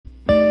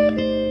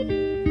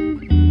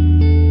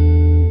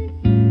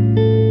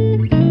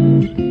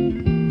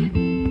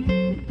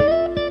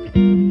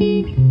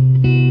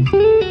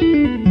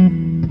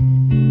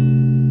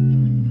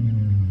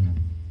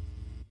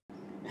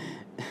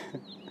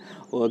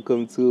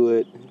welcome to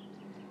it.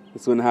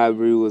 It's when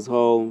Highbury was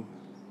home.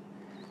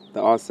 The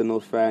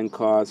Arsenal fan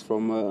cast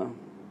from a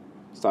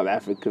South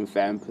African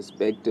fan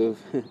perspective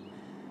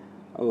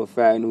of a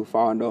fan who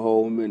found a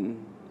home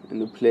in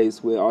a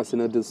place where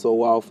Arsenal did so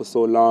well for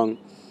so long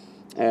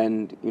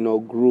and,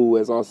 grew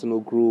as Arsenal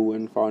grew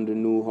and found a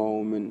new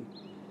home. And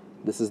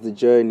this is the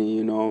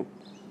journey.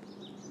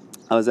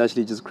 I was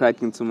actually just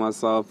cracking to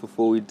myself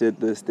before we did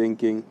this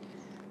thinking,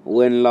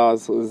 when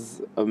last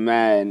was a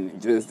man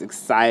just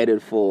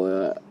excited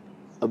for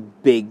a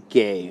big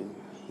game,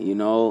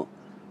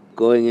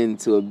 going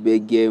into a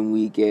big game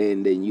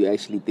weekend and you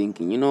actually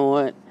thinking, you know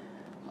what,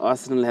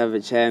 Arsenal have a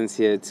chance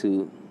here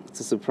to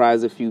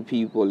surprise a few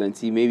people and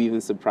to maybe even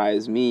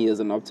surprise me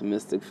as an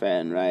optimistic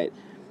fan, right?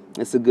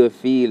 It's a good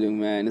feeling,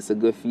 man. It's a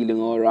good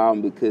feeling all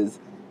around because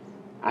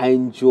I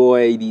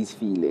enjoy these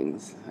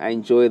feelings. I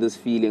enjoy this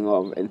feeling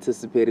of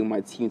anticipating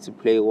my team to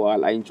play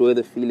well. I enjoy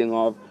the feeling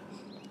of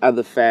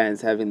other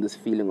fans having this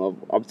feeling of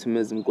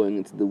optimism going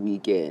into the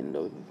weekend.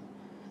 Of,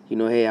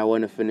 hey, I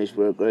want to finish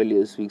work early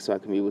this week so I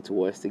can be able to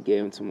watch the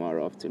game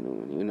tomorrow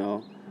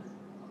afternoon,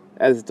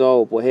 That's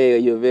dope. Or, hey, are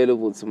you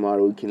available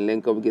tomorrow? We can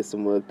link up, get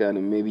some work done,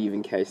 and maybe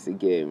even catch the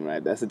game,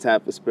 right? That's the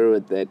type of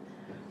spirit that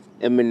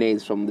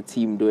emanates from the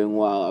team doing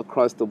well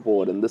across the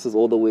board. And this is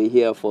all the way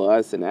here for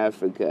us in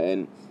Africa.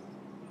 And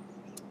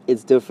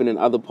it's different in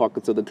other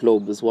pockets of the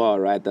globe as well,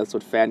 right? That's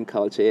what fan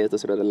culture is.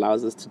 That's what it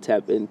allows us to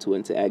tap into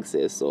and to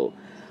access. So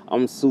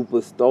I'm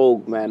super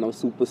stoked, man. I'm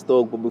super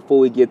stoked. But before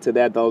we get to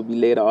that, that'll be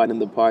later on in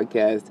the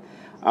podcast.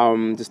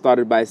 Just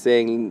started by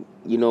saying,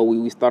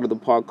 we started the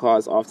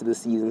podcast after the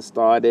season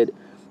started.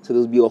 So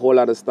there'll be a whole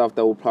lot of stuff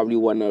that we'll probably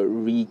want to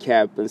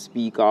recap and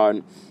speak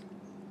on.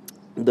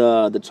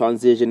 The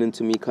transition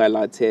into Mikel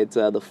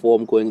Arteta, the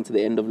form going into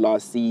the end of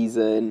last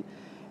season,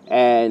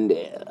 and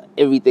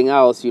everything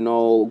else,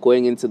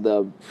 going into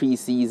the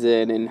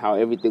preseason and how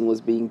everything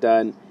was being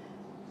done.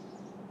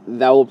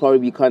 That will probably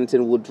be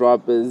content we'll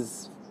drop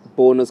as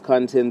bonus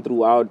content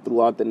throughout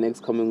the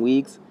next coming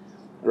weeks.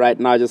 Right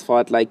now, I just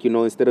felt like,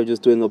 instead of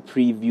just doing a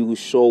preview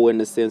show in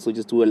a sense, we'll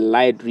just do a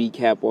light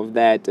recap of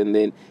that and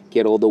then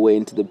get all the way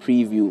into the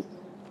preview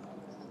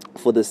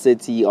for the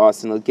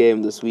City-Arsenal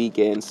game this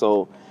weekend.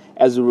 So,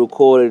 as we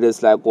recorded,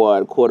 it's like,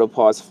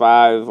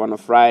 5:15 on a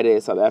Friday,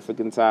 South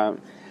African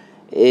time.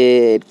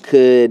 It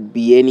could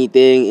be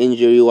anything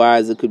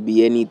injury-wise. It could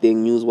be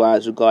anything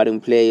news-wise regarding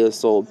players.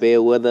 So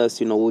bear with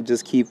us. We'll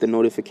just keep the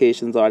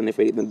notifications on. If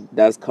anything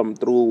does come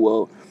through,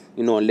 we'll,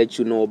 let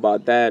you know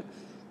about that.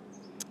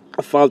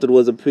 I felt it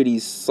was a pretty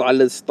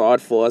solid start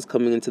for us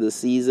coming into the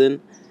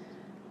season.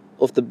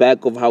 Off the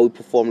back of how we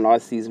performed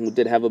last season, we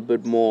did have a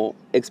bit more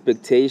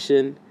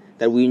expectation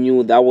that we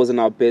knew that wasn't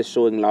our best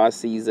showing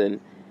last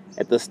season.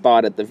 At the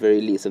start, at the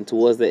very least, and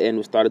towards the end,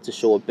 we started to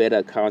show a better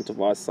account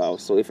of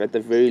ourselves. So if at the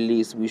very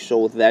least we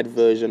show that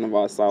version of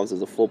ourselves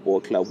as a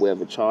football club, we have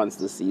a chance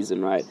this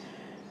season, right?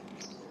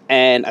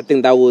 And I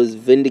think that was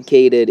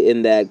vindicated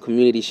in that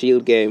Community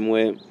Shield game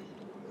where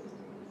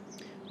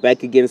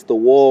back against the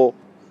wall,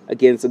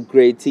 against a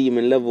great team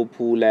in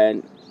Liverpool,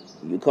 and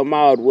you come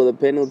out with a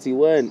penalty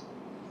win.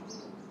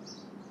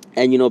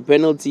 And,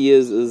 penalty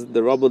is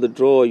the rub of the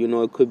draw.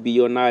 It could be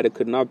your night, it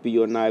could not be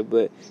your night,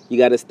 but you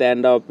got to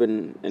stand up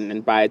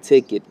and buy a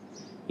ticket,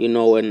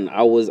 and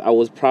I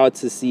was proud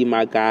to see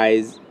my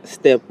guys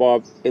step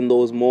up in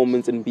those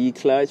moments and be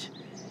clutch.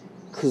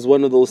 Because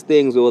one of those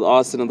things with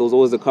Arsenal, there was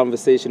always a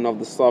conversation of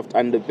the soft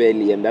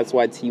underbelly, and that's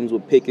why teams were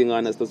picking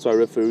on us, that's why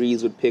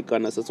referees would pick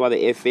on us, that's why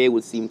the FA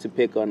would seem to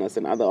pick on us,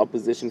 and other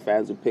opposition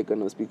fans would pick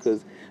on us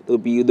because there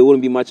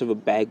wouldn't be much of a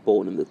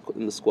backbone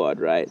in the squad,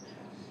 right?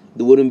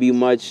 There wouldn't be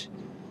many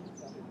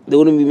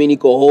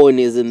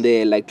cojones in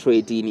there, like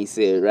Troy Deeney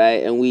said,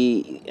 right? And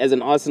we, as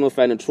an Arsenal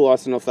fan, a true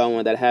Arsenal fan,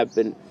 when that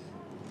happened,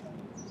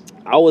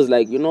 I was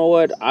like, you know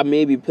what? I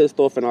may be pissed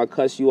off and I'll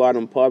cuss you out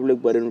in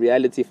public, but in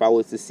reality, if I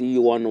was to see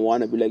you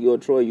one-on-one, I'd be like, yo,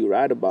 Troy, you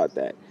right about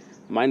that.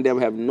 Mind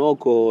them have no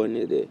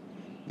cojones there.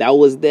 That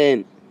was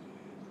then.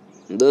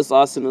 This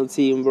Arsenal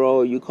team,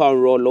 bro, you can't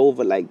roll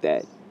over like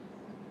that.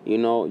 You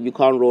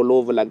can't roll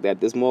over like that.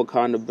 There's more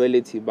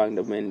accountability among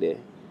the men there.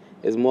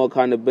 There's more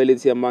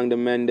accountability among the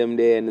men them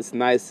there, and it's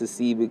nice to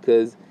see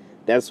because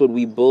that's what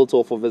we built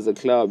off of as a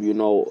club,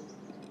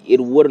 It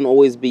wouldn't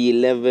always be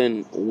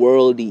 11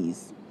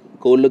 worldies.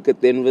 Go look at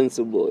the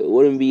Invincible. It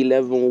wouldn't be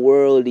 11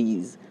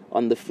 worldies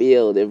on the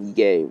field every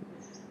game.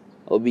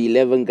 It would be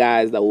 11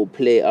 guys that will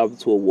play up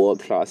to a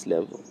world-class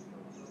level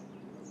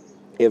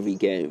every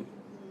game.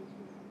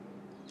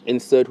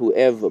 Insert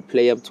whoever,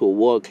 play up to a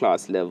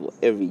world-class level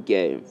every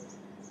game.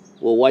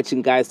 We're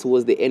watching guys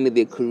towards the end of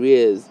their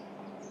careers,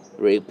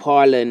 Ray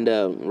Parler and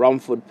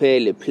Romford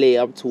Pele, play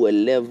up to a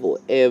level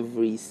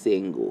every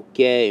single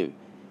game.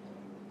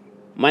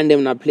 Man,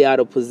 them not play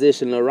out of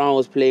position. Laurent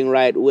was playing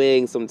right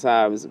wing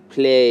sometimes.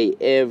 Play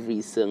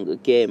every single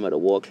game at a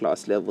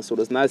world-class level. So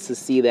it's nice to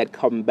see that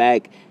come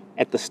back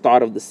at the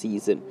start of the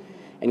season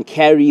and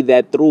carry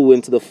that through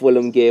into the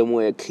Fulham game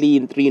where a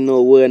clean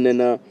 3-0 win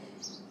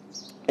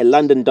a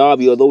London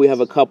derby, although we have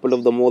a couple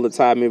of them all the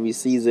time every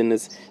season,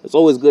 it's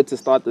always good to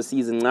start the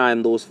season now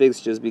in those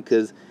fixtures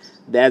because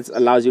that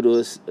allows you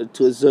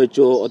to assert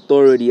your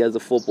authority as a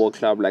football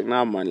club. Like,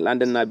 nah, man,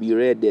 London not be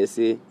red there,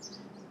 see?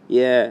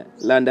 Yeah,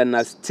 London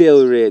not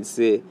still red,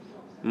 see?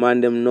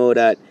 Man, them know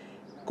that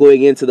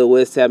going into the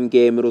West Ham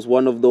game, it was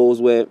one of those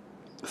where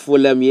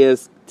Fulham,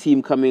 yes,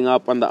 team coming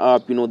up on the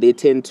up, they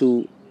tend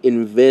to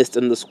invest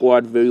in the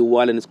squad very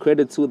well, and it's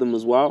credit to them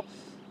as well.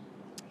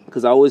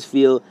 Because I always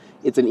feel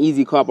it's an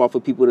easy cop-out for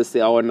people to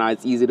say, oh, no,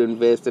 it's easy to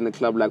invest in a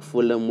club like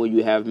Fulham where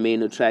you have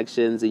main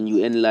attractions and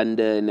you're in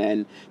London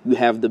and you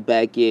have the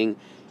backing.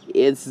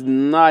 It's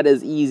not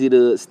as easy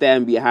to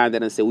stand behind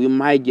that and say, we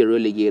might get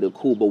relegated,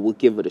 cool, but we'll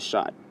give it a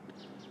shot.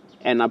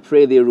 And I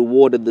pray they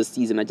rewarded this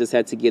season. I just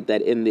had to get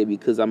that in there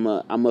because I'm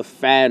a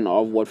fan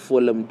of what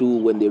Fulham do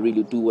when they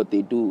really do what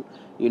they do.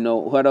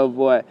 What up,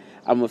 boy?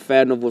 I'm a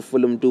fan of what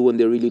Fulham do when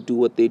they really do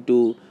what they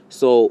do.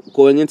 So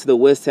going into the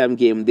West Ham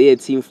game, they're a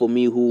team for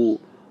me who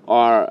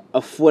are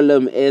a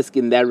Fulham-esque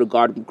in that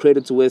regard.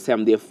 Credit to West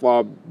Ham, they're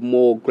far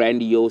more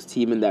grandiose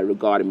team in that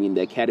regard. I mean,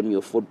 the Academy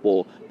of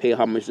Football, pay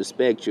how much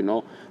respect,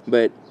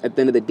 But at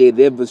the end of the day,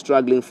 they've been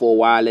struggling for a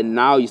while, and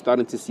now you're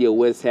starting to see a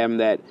West Ham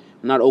that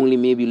not only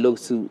maybe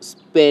looks to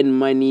spend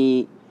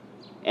money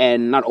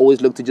and not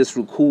always look to just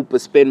recoup, but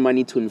spend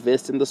money to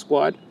invest in the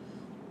squad.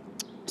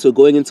 So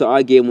going into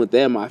our game with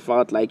them, I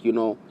felt like,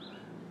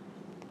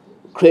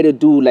 credit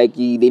due, like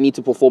they need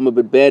to perform a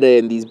bit better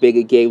in these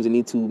bigger games. They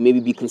need to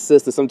maybe be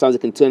consistent. Sometimes it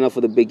can turn out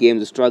for the big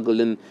games to struggle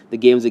in the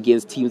games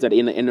against teams that are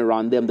in and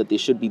around them that they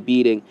should be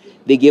beating.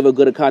 They gave a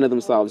good account of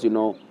themselves,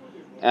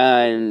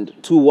 And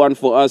 2-1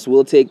 for us,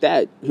 we'll take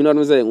that. You know what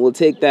I'm saying? We'll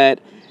take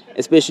that,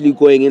 especially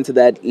going into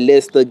that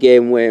Leicester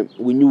game where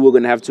we knew we were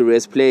going to have to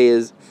rest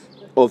players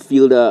or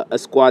field a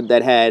squad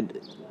that had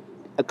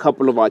a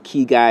couple of our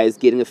key guys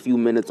getting a few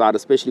minutes out,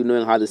 especially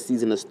knowing how the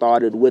season has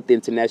started with the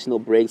international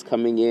breaks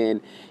coming in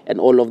and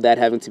all of that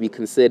having to be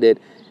considered.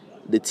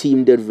 The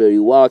team did very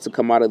well to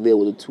come out of there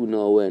with a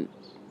 2-0 win.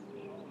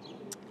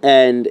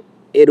 And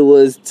it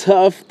was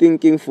tough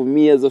thinking for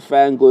me as a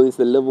fan going to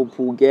the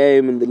Liverpool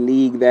game in the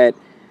league that,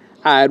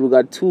 all right, we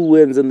got 2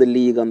 wins in the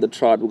league on the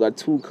trot. We got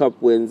 2 cup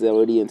wins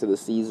already into the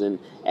season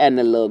and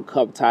a little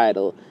cup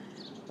title.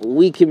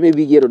 We can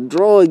maybe get a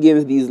draw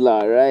against these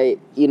lot, right?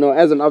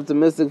 As an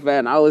optimistic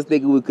fan, I was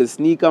thinking we could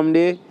sneak them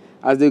there.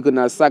 I was thinking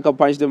we could sucker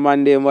punch them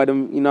on there and what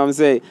them, you know what I'm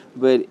saying?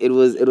 But it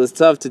was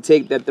tough to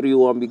take that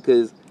 3-1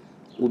 because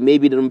we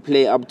maybe didn't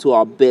play up to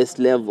our best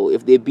level.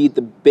 If they beat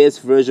the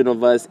best version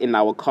of us in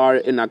our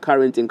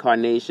current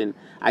incarnation,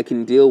 I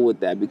can deal with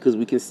that because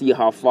we can see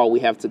how far we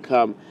have to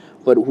come.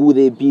 But who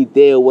they beat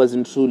there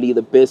wasn't truly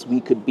the best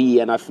we could be.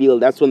 And I feel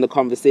that's when the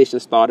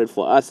conversation started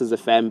for us as a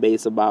fan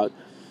base about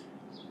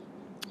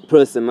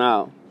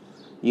personnel,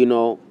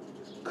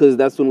 because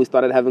that's when we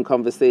started having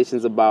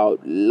conversations about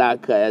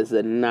Laka as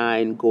a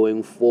 9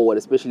 going forward,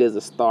 especially as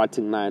a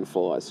starting 9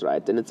 for us,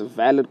 right? And it's a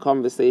valid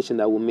conversation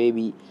that we'll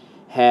maybe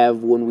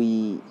have when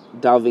we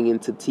delving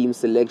into team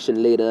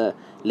selection later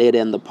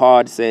in the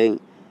pod, saying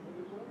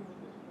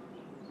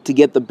to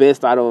get the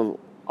best out of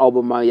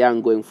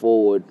Aubameyang going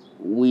forward,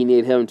 we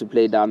need him to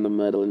play down the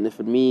middle. And if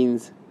it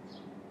means,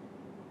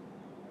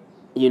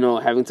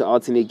 having to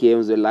alternate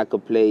games where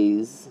Laka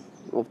plays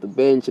off the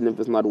bench, and if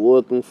it's not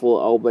working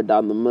for Alba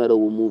down the middle,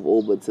 we'll move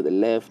over to the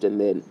left,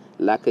 and then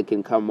Laka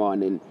can come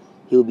on and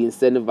he'll be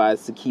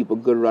incentivized to keep a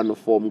good run of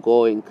form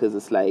going, because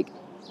it's like,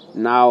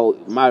 now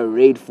my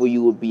rate for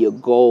you would be a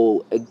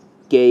goal a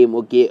game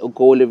or get a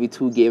goal every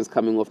 2 games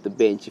coming off the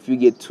bench. If you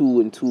get 2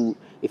 and 2,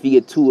 if you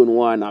get 2 and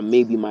 1, I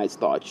maybe might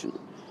start you.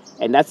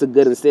 And that's a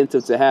good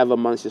incentive to have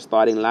amongst your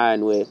starting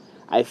line, where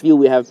I feel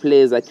we have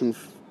players that can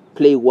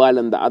play well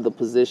in the other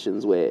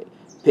positions, where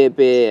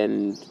Pepe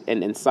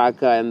and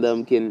Saka and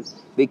them can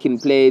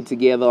play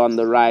together on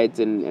the right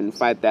and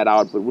fight that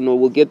out. But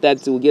we'll get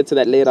to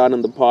that later on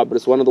in the pod. But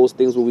it's one of those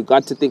things where we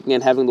got to thinking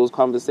and having those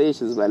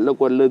conversations. Like, look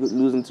what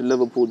losing to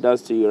Liverpool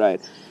does to you, right?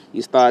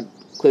 You start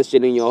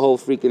questioning your whole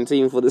freaking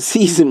team for the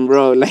season,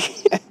 bro.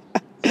 Like,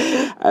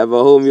 I have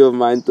a homie of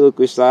mine,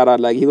 Turku, shout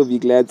out. Like, he'll be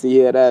glad to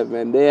hear that,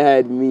 man. They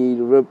had me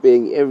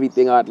ripping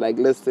everything out. Like,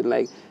 listen,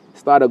 like,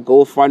 start a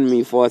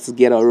GoFundMe for us to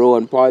get a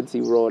Rowan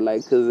party, bro.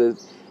 Like,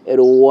 because it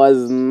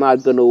was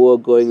not going to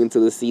work going into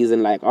the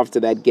season, like, after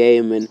that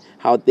game and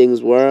how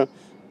things were.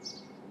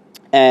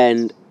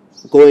 And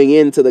going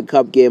into the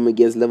cup game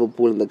against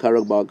Liverpool in the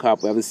Carabao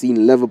Cup, we haven't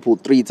seen Liverpool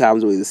 3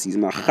 times over the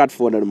season. I had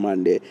for the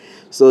Monday.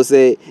 So,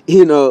 say,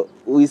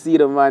 we see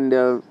the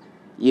Monday,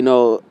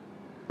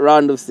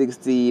 round of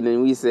 16,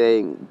 and we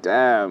saying,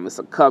 damn, it's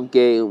a cup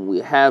game. We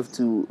have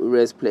to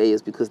rest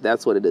players because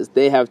that's what it is.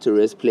 They have to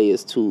rest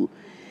players too.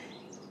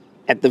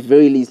 At the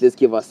very least, let's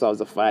give ourselves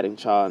a fighting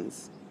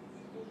chance.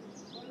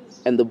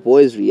 And the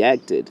boys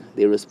reacted.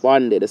 They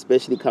responded,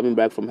 especially coming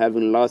back from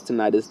having lost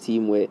tonight as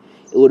team, where it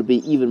would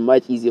be even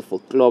much easier for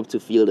Klopp to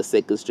field a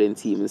second-string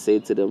team and say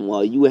to them,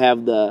 well, you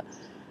have the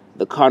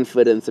the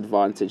confidence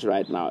advantage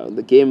right now.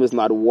 The game is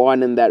not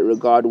won in that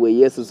regard where,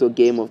 yes, it's a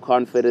game of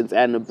confidence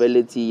and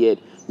ability, yet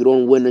you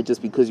don't win it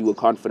just because you were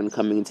confident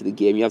coming into the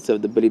game. You have to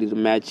have the ability to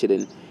match it,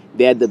 and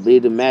they had the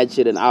ability to match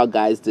it, and our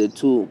guys did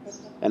too.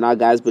 And our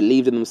guys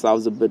believed in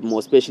themselves a bit more,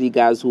 especially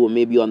guys who were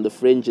maybe on the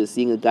fringes,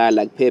 seeing a guy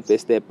like Pepe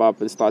step up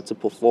and start to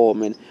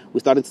perform. And we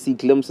started to see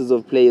glimpses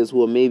of players who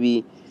were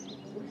maybe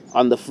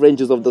on the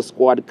fringes of the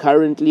squad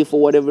currently for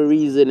whatever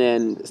reason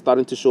and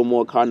starting to show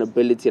more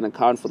accountability and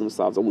account for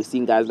themselves. And we've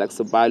seen guys like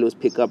Ceballos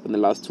pick up in the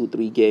last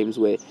 2-3 games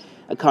where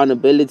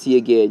accountability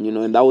again,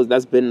 and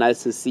that's been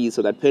nice to see.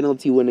 So that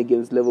penalty win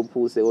against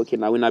Liverpool, say, okay,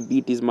 now we're not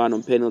beat this man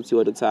on penalty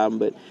all the time,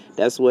 but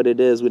that's what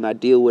it is. We're not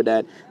deal with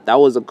that. That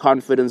was a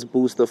confidence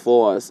booster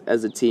for us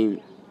as a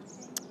team,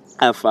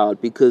 I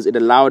felt, because it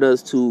allowed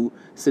us to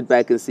sit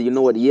back and say, you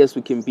know what, yes,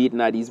 we can beat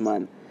these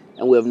man.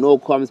 And we have no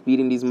qualms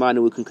beating these man,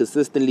 and we can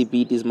consistently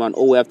beat these man.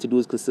 All we have to do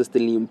is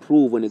consistently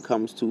improve when it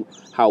comes to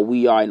how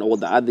we are in all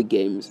the other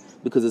games,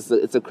 because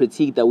it's a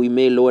critique that we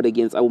may lord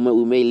against,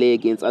 we may lay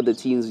against other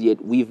teams,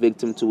 yet we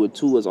victim to it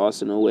too as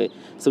Arsenal, where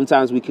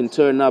sometimes we can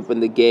turn up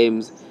in the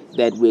games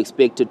that we're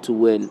expected to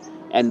win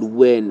and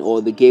win, or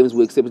the games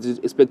we're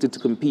expected to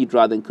compete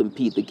rather than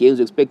compete. The games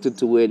we're expected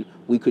to win,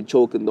 we could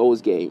choke in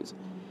those games.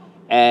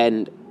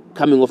 And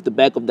coming off the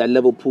back of that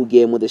Liverpool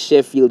game or the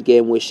Sheffield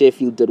game where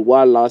Sheffield did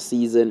well last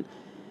season,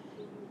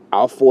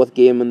 our 4th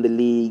game in the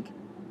league,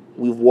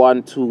 we've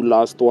won 2,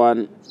 lost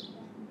 1.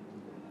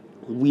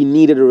 We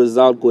needed a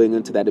result going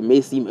into that. It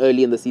may seem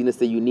early in the season to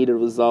say you need a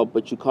result,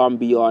 but you can't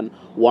be on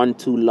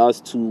 1-2,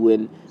 lost 2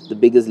 when the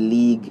biggest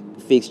league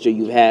fixture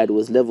you've had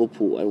was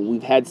Liverpool. And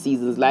we've had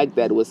seasons like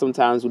that where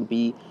sometimes it would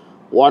be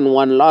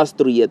 1-1, lost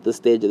 3 at the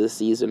stage of the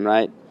season,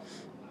 right?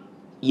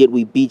 Yet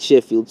we beat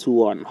Sheffield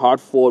 2-1. Hard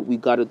fought, we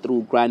got it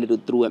through, grinded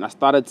it through, and I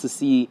started to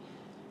see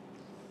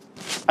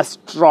a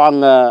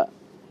stronger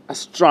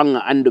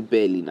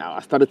underbelly now. I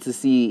started to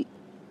see,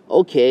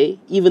 okay,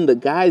 even the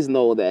guys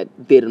know that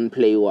they didn't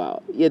play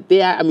well. Yet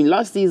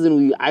last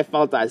season I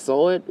felt I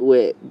saw it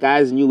where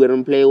guys knew we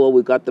didn't play well.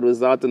 We got the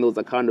result and those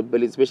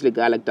accountability, especially a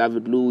guy like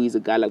David Luiz, a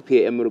guy like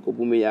Pierre-Emerick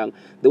Aubameyang.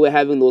 They were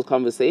having those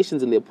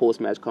conversations in their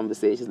post-match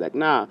conversations like,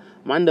 nah,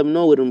 Mandem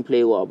know we didn't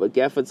play well, but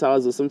Gaffer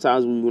tells us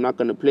sometimes we're not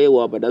going to play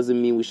well, but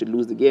doesn't mean we should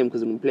lose the game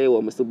because we didn't play well.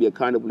 We must still be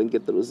accountable and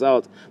get the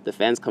result. The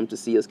fans come to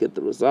see us get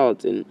the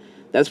result, and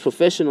that's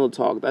professional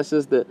talk. That's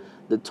just the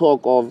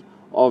talk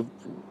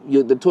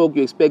the talk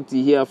you expect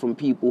to hear from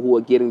people who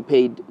are getting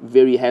paid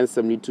very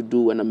handsomely to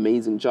do an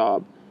amazing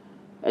job.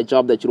 A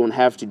job that you don't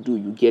have to do,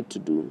 you get to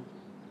do.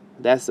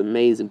 That's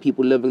amazing.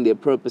 People living their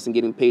purpose and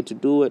getting paid to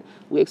do it.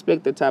 We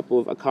expect that type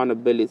of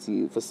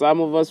accountability. For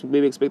some of us, we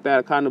maybe expect that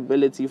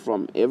accountability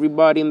from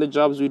everybody in the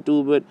jobs we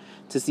do, but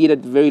to see it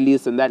at the very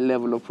least in that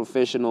level of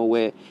professional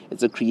where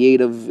it's a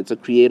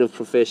creative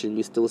profession,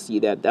 you still see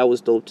that. That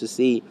was dope to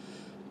see,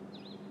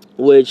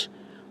 which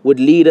would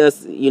lead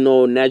us,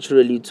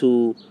 naturally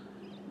to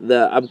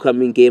the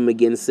upcoming game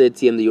against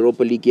City and the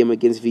Europa League game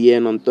against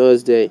Vienna on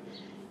Thursday.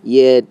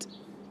 Yet,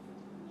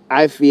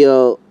 I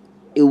feel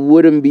it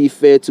wouldn't be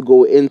fair to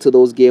go into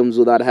those games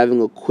without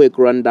having a quick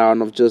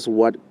rundown of just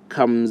what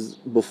comes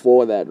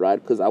before that,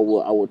 right? Because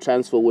our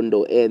transfer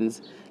window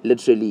ends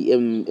literally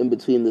in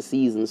between the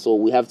seasons, so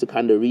we have to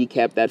kind of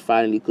recap that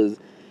finally, because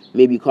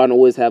maybe you can't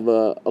always have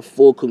a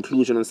full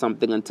conclusion on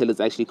something until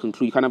it's actually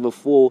concluded. You can't have a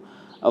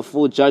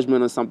full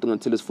judgment on something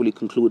until it's fully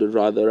concluded,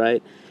 rather,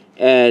 right?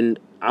 And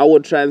our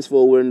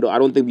transfer window, I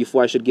don't think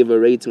before I should give a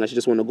rating, I should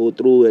just want to go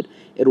through it.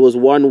 It was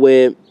one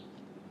where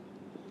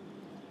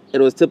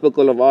it was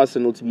typical of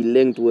Arsenal to be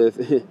linked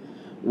with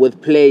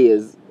with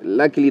players.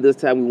 Luckily, this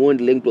time we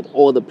weren't linked with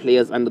all the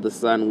players under the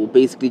sun. We were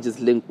basically just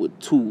linked with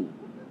 2,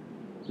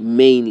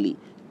 mainly.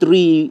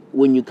 3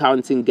 when you're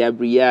counting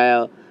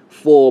Gabriel,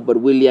 4, but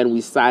Willian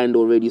we signed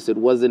already, so it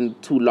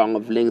wasn't too long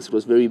of links. It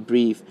was very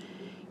brief.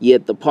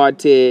 Yet the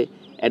Partey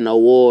and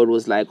Award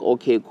was like,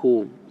 okay,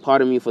 cool.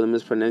 Pardon me for the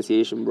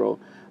mispronunciation, bro.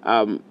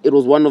 It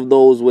was one of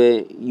those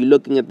where you're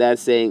looking at that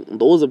saying,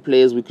 those are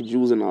players we could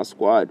use in our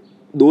squad.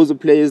 Those are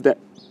players that,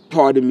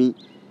 pardon me,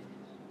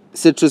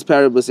 ceteris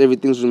paribus,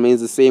 everything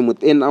remains the same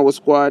within our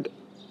squad,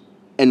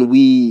 and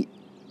we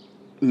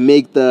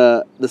make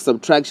the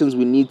subtractions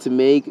we need to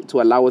make to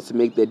allow us to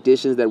make the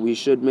additions that we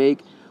should make.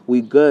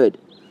 We good.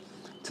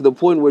 To the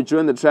point where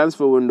during the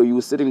transfer window, you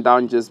were sitting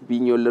down just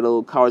being your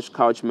little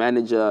couch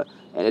manager,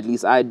 and at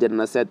least I did,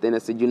 and I sat there and I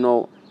said,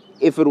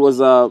 if it was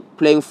a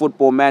playing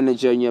football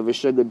manager and you have a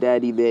sugar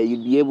daddy there,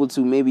 you'd be able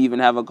to maybe even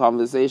have a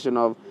conversation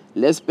of,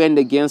 let's spend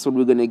against what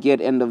we're going to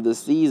get end of the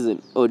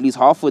season, or at least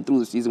halfway through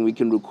the season, we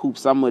can recoup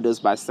some of this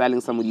by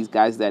selling some of these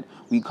guys that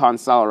we can't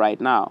sell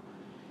right now.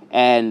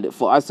 And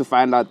for us to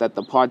find out that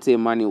the Partey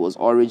money was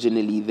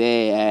originally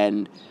there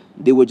and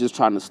they were just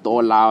trying to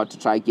stall out to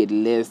try to get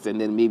less,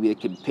 and then maybe they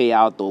could pay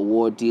out the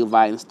award deal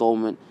via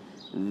installment,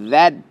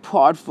 that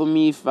part for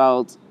me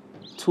felt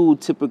too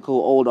typical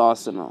old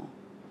Arsenal,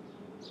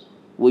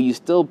 where you're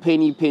still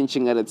penny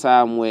pinching at a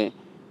time where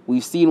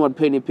we've seen what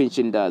penny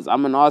pinching does.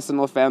 I'm an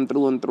Arsenal fan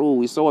through and through.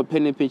 We saw what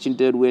penny pinching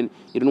did when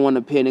you didn't want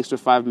to pay an extra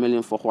 $5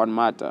 million for Juan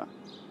Mata.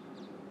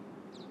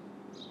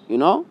 You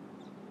know?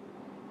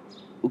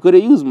 We could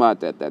have used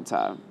Mata at that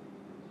time.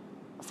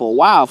 For a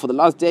while, for the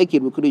last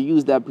decade, we could have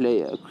used that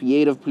player, a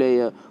creative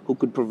player who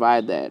could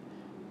provide that.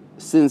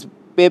 Since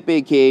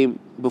Pepe came,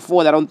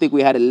 before that, I don't think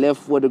we had a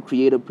left-footed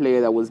creative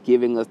player that was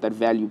giving us that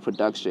value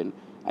production,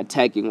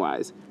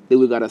 attacking-wise. Then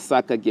we got a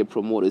Saka get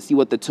promoted. See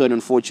what the turn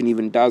in fortune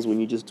even does when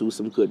you just do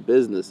some good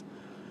business.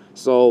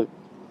 So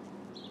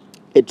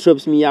it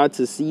trips me out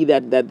to see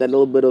that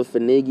little bit of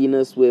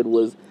finagginess where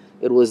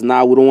it was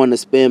now we don't want to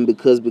spend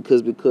because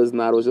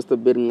now it was just a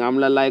bit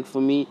ngamla-like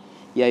for me.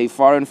 Yeah,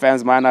 foreign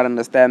fans might not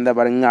understand that,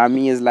 but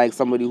Ngami is like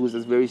somebody who's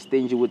just very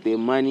stingy with their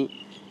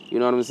money. You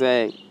know what I'm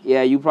saying?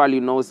 Yeah, you probably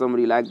know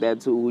somebody like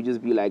that too, who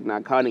just be like, nah,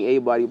 counting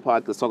everybody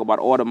podcast, talk about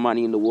all the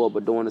money in the world,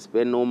 but don't want to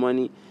spend no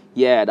money.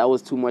 Yeah, that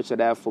was too much of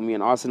that for me.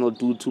 And Arsenal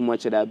do too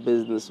much of that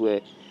business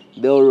where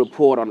they'll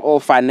report on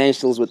all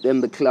financials within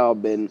the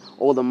club and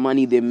all the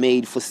money they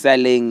made for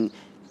selling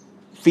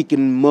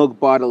freaking mug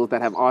bottles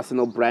that have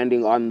Arsenal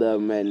branding on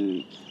them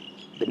and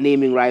the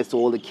naming rights to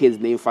all the kids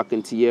named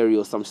fucking Thierry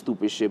or some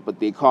stupid shit, but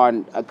they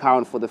can't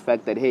account for the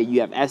fact that, hey, you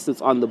have assets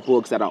on the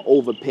books that are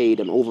overpaid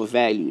and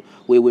overvalued,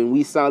 where when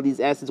we sell these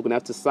assets, we're going to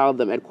have to sell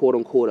them at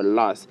quote-unquote a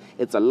loss.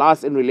 It's a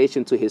loss in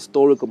relation to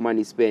historical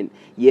money spent,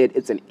 yet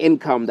it's an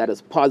income that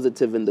is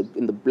positive in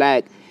the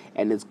black,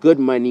 and it's good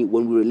money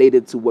when we relate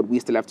it to what we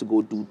still have to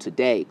go do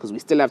today, because we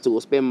still have to go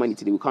spend money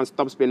today. We can't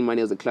stop spending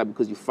money as a club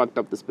because you fucked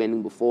up the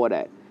spending before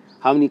that.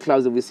 How many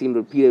clubs have we seen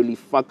repeatedly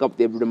fuck up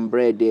their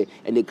bread there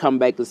and they come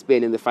back to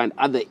spend and they find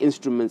other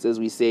instruments, as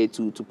we say,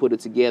 to put it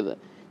together?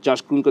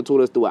 Josh Kroenke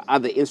told us there were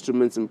other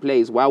instruments in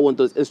place. Why weren't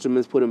those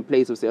instruments put in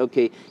place to say,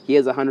 okay,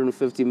 here's a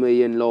 150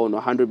 million loan or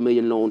 100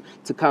 million loan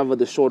to cover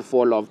the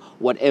shortfall of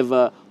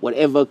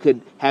whatever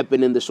could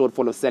happen in the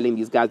shortfall of selling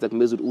these guys like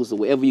Mesut Ozil,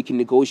 wherever you can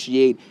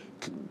negotiate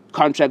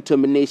contract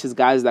terminations,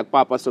 guys like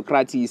Papa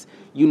Socrates.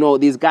 You know,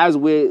 these guys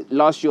were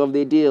last year of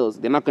their deals.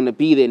 They're not going to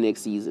be there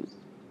next season.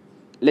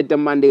 Let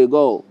them Monday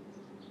go.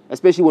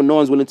 Especially when no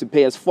one's willing to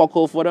pay us fuck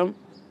all for them.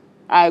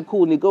 All right,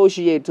 cool.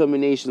 Negotiate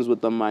terminations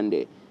with them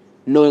Monday.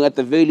 Knowing at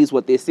the very least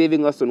what they're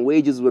saving us on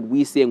wages is what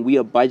we're saying we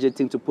are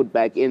budgeting to put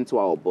back into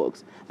our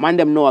books. Man,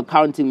 them no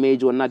accounting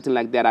major or nothing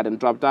like that. I done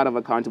dropped out of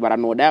accounting, but I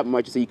know that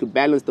much. So you can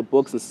balance the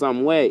books in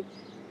some way.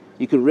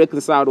 You can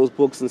reconcile those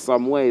books in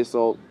some way.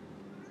 So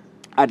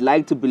I'd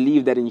like to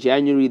believe that in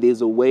January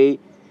there's a way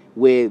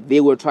where they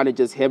were trying to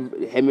just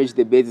hemorrhage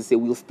their beds and say,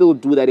 we'll still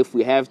do that if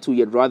we have to,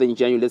 yet rather in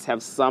January, let's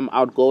have some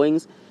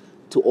outgoings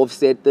to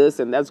offset this,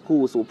 and that's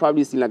cool. So we'll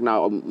probably see like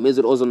now,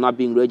 Mesut Ozil not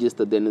being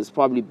registered, then it's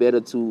probably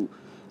better to,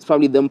 it's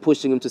probably them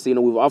pushing him to say, you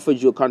know, we've offered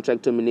you a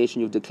contract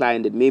termination, you've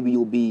declined it, maybe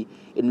you'll be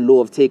in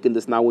lieu of taking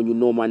this now when you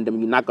know, man,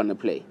 you're not going to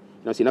play.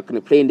 You know, so you're not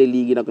going to play in the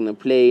league, you're not going to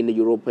play in the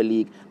Europa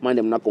League, man,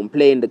 I'm not going to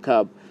play in the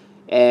Cup,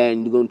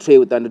 and you're going to trade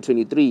with the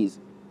under-23s.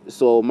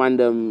 So,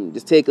 man,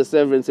 just take a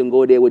severance and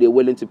go there where they're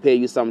willing to pay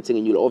you something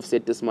and you'll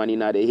offset this money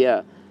now they're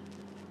here.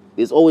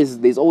 There's always,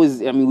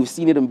 I mean, we've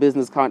seen it in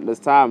business countless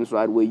times,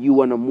 right, where you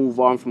want to move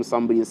on from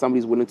somebody and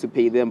somebody's willing to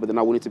pay them, but they're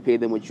not willing to pay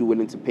them what you're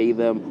willing to pay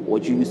them or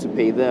what you used to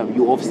pay them.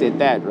 You offset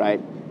that, right?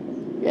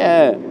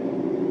 Yeah.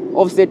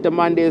 Offset the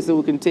Monday so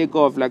we can take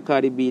off like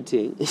Cardi B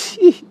thing.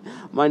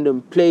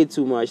 Man, played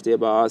too much there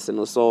by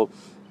Arsenal. So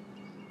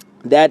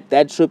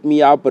that tripped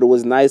me out, but it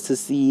was nice to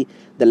see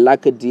the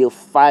Laka deal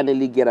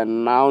finally get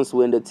announced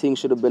when the thing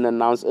should have been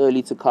announced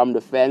early to calm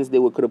the fans. They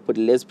could have put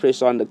less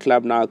pressure on the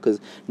club now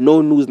because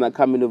no news not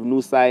coming of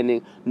new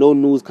signing, no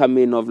news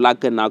coming of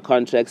Laka now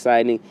contract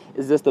signing.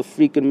 It's just a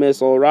freaking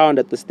mess all around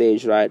at the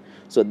stage, right?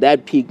 So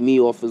that peaked me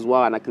off as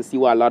well, and I can see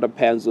why a lot of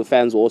fans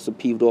were also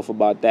peeved off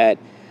about that.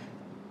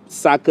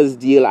 Saka's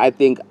deal, I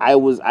think I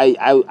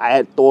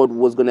had thought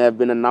was going to have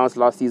been announced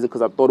last season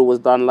because I thought it was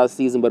done last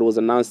season, but it was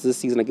announced this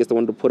season. I guess they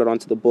wanted to put it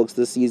onto the books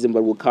this season,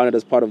 but we'll count it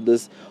as part of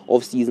this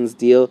off-season's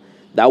deal.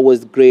 That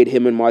was great,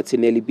 him and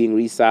Martinelli being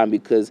re-signed,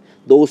 because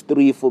those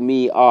three for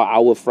me are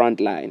our front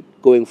line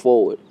going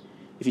forward.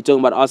 If you're talking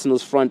about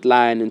Arsenal's front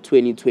line in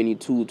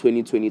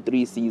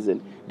 2022-2023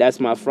 season, that's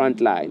my front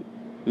line.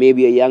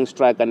 Maybe a young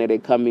striker now they're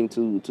coming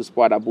to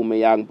spot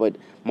Aubameyang, but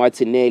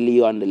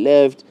Martinelli on the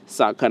left,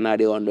 Saka now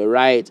they're on the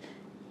right.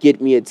 Get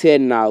me a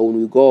 10 now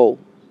when we go,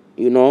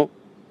 you know?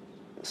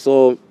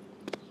 So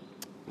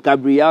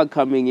Gabriel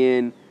coming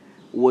in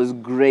was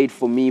great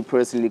for me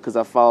personally because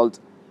I felt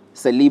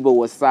Saliba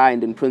was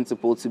signed in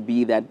principle to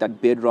be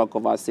that bedrock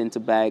of our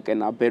centre-back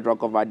and our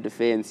bedrock of our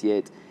defence,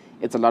 yet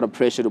it's a lot of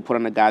pressure to put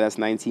on a guy that's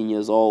 19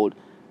 years old.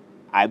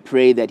 I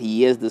pray that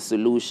he is the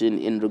solution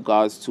in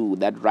regards to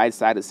that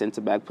right-sided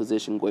centre-back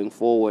position going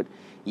forward.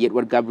 Yet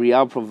what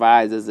Gabriel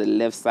provides as a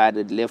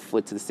left-sided,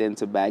 left-footed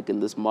centre-back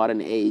in this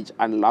modern age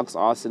unlocks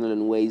Arsenal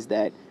in ways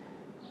that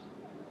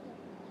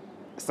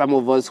some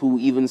of us who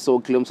even saw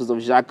glimpses of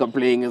Xhaka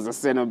playing as a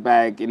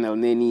centre-back, you know,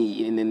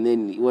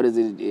 then what is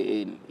it,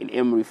 in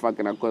Emery,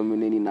 fucking I call him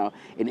Neni now,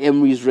 in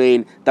Emery's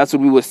reign, that's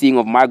what we were seeing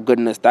of, my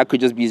goodness, that could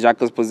just be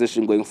Xhaka's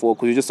position going forward,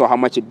 because you just saw how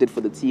much it did for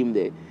the team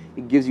there.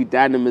 It gives you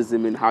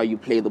dynamism in how you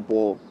play the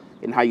ball,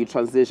 in how you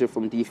transition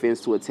from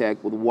defense to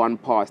attack with one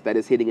pass that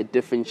is hitting a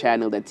different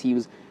channel that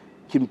teams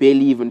can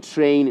barely even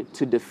train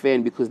to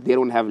defend because they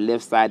don't have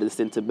left-sided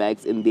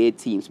centre-backs in their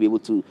teams to be able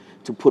to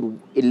put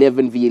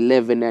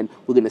 11v11, and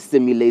we're going to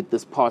simulate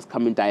this pass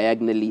coming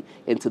diagonally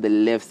into the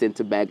left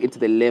centre-back,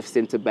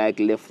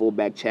 left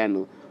full-back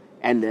channel.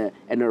 And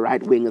the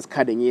right wing is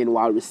cutting in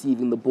while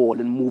receiving the ball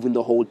and moving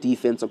the whole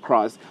defense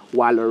across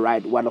while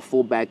a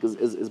fullback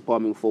is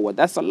bombing forward.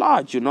 That's a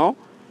lot, you know?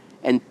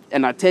 And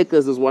Arteta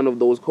is one of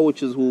those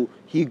coaches who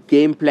he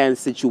game plans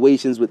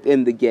situations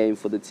within the game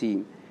for the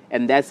team.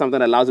 And that's something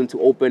that allows him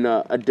to open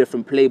a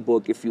different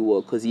playbook, if you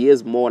will, because he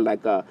is more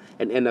like an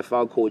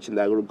NFL coach in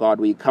that regard,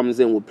 where he comes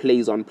in with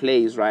plays on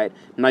plays, right?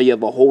 Now you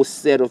have a whole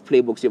set of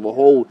playbooks. You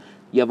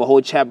have a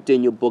whole chapter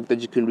in your book that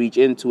you can reach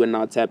into and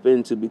now tap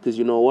into, because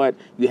you know what?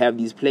 You have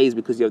these plays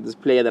because you have this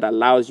player that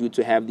allows you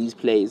to have these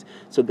plays.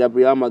 So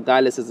Gabriel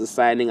Magalhaes as a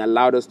signing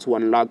allowed us to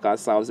unlock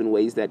ourselves in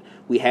ways that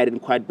we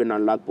hadn't quite been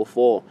unlocked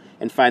before.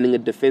 And finding a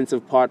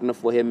defensive partner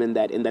for him in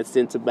that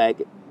centre-back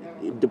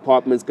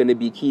department is going to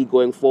be key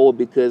going forward,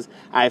 because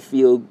I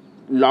feel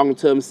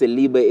long-term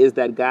Saliba is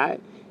that guy.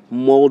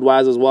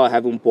 Mold-wise as well,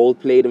 having both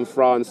played in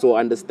France, so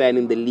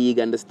understanding the league,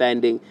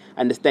 understanding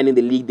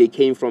the league they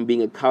came from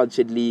being a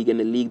cultured league, and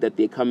the league that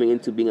they're coming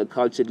into being a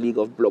cultured league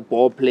of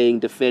ball-playing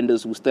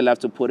defenders who still have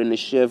to put in a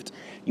shift,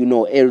 you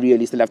know,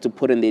 aerially, still have to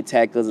put in their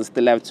tackles, and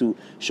still have to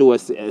show a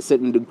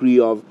certain degree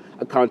of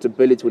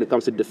accountability when it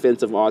comes to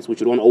defensive arts,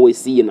 which you don't always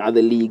see in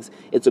other leagues.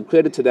 It's a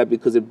credit to that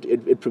because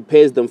it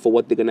prepares them for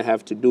what they're going to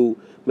have to do.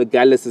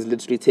 Magalhaes has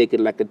literally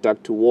taken like a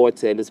duck to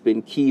water, and it's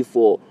been key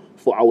for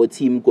our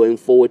team going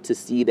forward to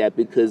see that,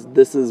 because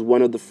this is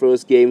one of the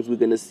first games we're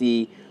going to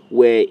see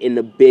where in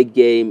a big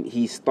game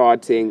he's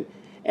starting,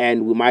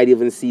 and we might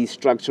even see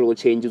structural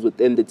changes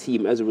within the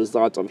team as a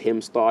result of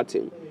him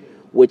starting,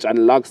 which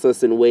unlocks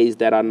us in ways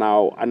that are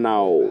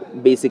now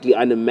basically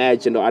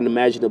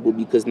unimaginable,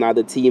 because now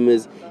the team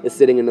is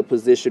sitting in a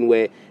position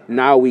where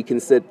now we can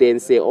sit there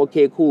and say,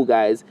 okay, cool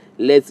guys,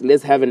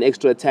 let's have an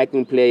extra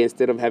attacking player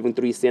instead of having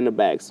 3 centre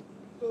backs,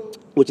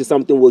 which is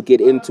something we'll get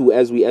into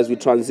as we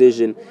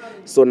transition.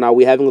 So now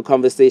we're having a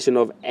conversation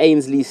of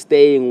Ainsley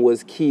staying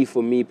was key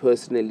for me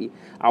personally.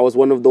 I was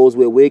one of those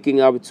where waking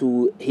up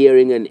to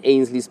hearing an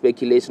Ainsley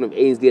speculation of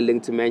Ainsley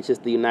linked to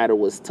Manchester United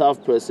was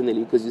tough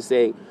personally, because you're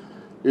saying,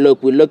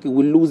 look, we're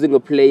losing a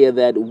player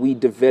that we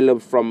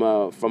developed from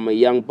a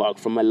young buck,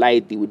 from a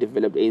lighty. We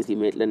developed Ainsley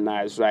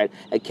Maitland-Niles, right?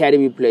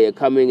 Academy player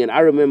coming in. I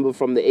remember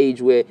from the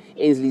age where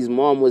Ainsley's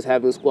mom was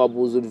having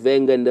squabbles with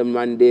Wenger and them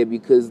one day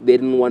because they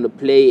didn't want to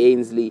play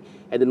Ainsley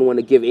and didn't want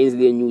to give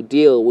Ainsley a new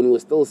deal when he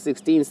was still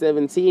 16,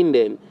 17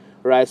 then,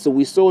 right? So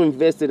we're so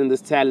invested in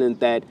this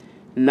talent that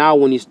now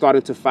when he's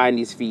starting to find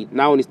his feet,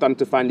 now when he's starting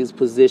to find his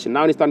position,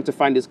 now when he's starting to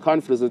find his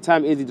confidence, the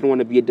time Ainsley didn't want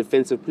to be a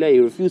defensive player. He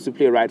refused to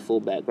play right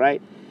fullback,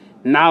 right?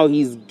 Now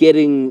he's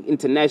getting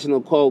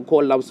international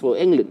call-ups for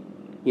England.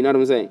 You know what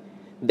I'm saying?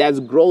 That's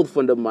growth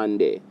from the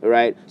Monday,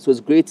 right? So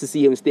it's great to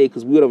see him stay,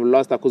 because we would have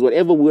lost that. Because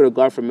whatever we would have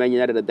got from Man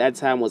United at that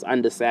time was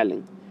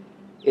underselling.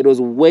 It was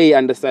way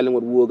underselling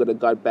what we were going to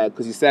got back,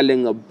 because you're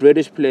selling a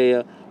British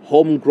player,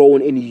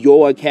 homegrown in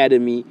your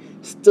academy,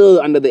 still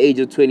under the age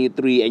of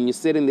 23, and you're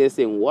sitting there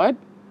saying, what?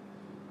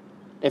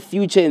 A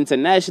future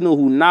international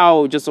who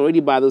now just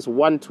already by this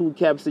 1-2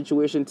 cap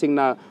situation thing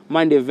now,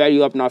 Monday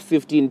value up now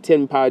 10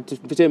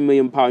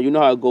 million pounds. You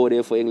know how I go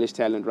there for English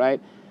talent, right?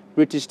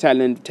 British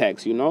talent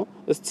tax, you know?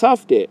 It's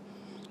tough there.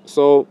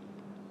 So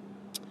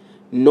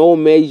no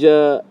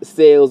major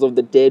sales of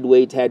the dead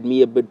weight had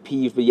me a bit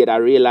peeved, but yet I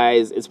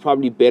realized it's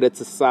probably better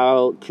to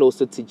sell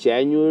closer to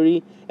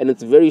January. And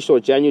it's very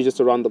short. January is just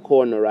around the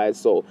corner, right?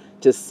 So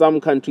just some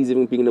countries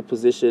even being in a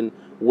position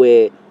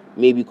where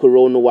maybe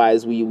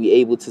corona-wise, we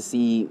able to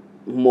see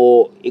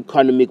more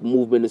economic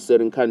movement in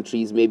certain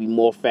countries, maybe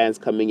more fans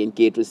coming in,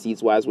 gate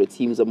receipts-wise, where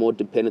teams are more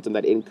dependent on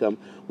that income.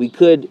 We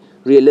could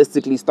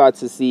realistically start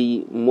to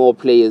see more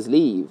players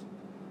leave.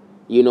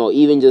 You know,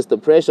 even just the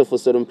pressure for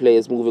certain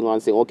players moving on,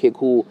 saying, okay,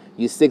 cool,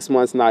 you're 6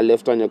 months now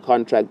left on your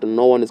contract, and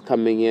no one is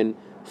coming in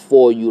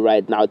for you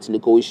right now to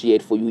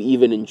negotiate for you,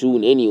 even in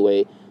June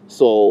anyway.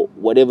 So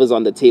whatever's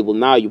on the table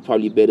now, you're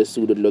probably better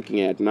suited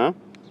looking at now.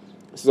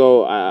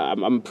 So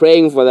I'm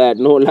praying for that.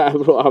 No lie,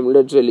 bro. I'm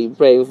literally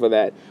praying for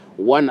that.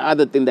 One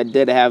other thing that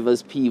did have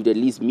us peeved, at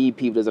least me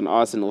peeved as an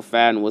Arsenal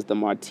fan, was the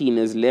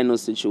Martinez-Leno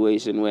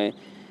situation, where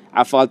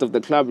I felt if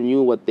the club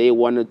knew what they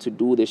wanted to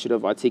do, they should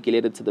have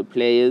articulated to the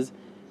players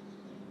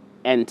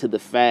and to the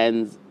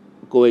fans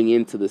going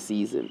into the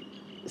season.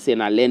 Saying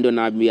Leno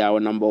not be our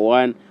number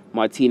 1,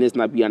 Martinez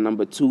not be our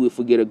number 2. If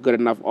we get a good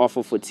enough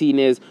offer for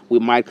Martinez, we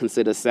might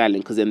consider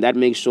selling, because then that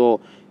makes sure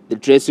the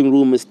dressing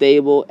room is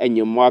stable and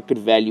your market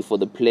value for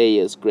the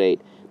player is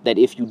great. That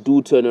if you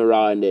do turn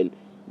around and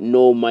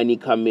no money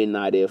come in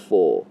now there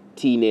for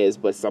Martinez,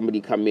 but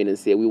somebody come in and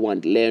say, we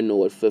want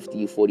Leno at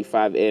 50,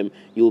 45M,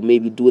 you'll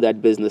maybe do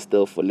that business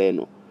still for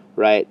Leno,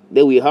 right?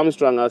 Then we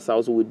hamstrung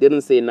ourselves, we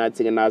didn't say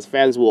nothing, and as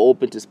fans were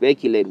open to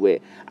speculate, where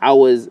I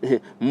was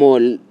more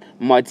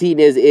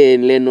Martinez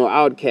in, Leno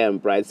out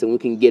camp, right? So we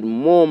can get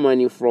more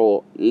money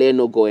for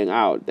Leno going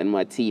out than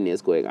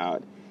Martinez going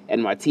out.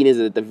 And Martinez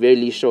has at the very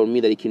least shown me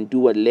that he can do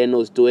what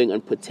Leno's doing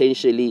and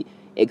potentially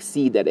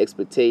exceed that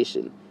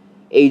expectation.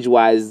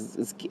 Age-wise,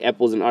 it's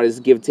apples and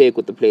oranges, give take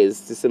with the players.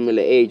 It's a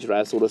similar age,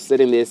 right? So we're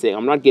sitting there saying,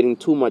 I'm not getting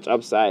too much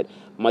upside.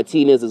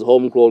 Martinez is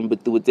homegrown,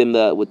 but within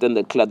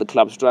the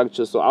club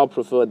structure, so I'll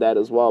prefer that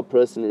as well.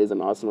 Personally, as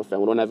an Arsenal fan,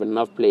 we don't have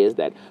enough players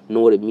that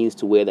know what it means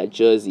to wear that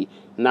jersey.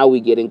 Now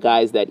we're getting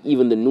guys that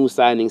even the new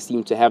signings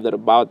seem to have that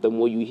about them.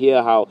 Where you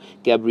hear how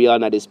Gabriel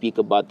now they speak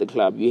about the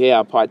club, you hear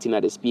how Partey now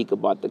they speak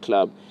about the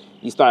club.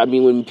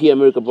 When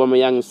Pierre-Emerick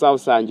Aubameyang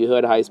himself signed, you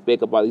heard how he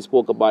spoke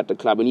about the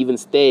club, and even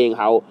staying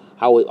how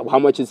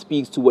much it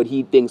speaks to what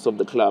he thinks of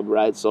the club,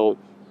 right? So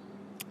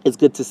it's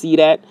good to see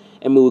that,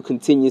 and we will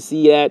continue to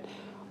see that.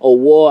 A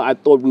war I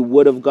thought we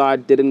would have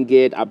got, didn't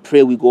get. I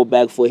pray we go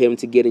back for him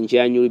to get in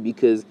January,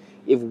 because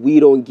if we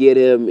don't get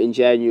him in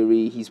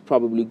January, he's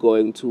probably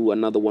going to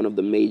another one of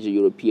the major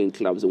European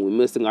clubs, and we're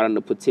missing out on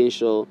a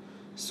potential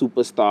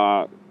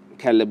superstar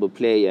caliber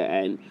player.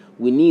 And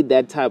we need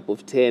that type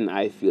of 10,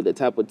 I feel, the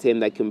type of 10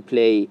 that can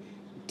play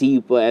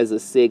deeper as a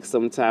 6,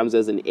 sometimes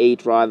as an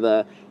 8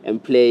 rather,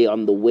 and play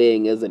on the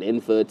wing as an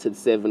inverted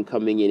 7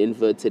 coming in,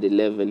 inverted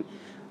 11.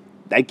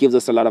 That gives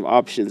us a lot of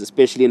options,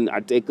 especially in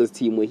Arteta's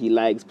team where he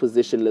likes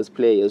positionless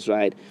players,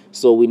 right?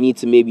 So we need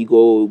to maybe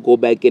go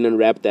back in and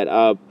wrap that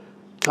up.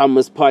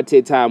 Thomas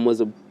Partey time was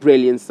a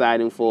brilliant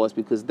signing for us,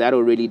 because that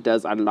already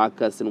does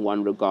unlock us in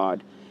one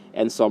regard.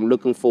 And so I'm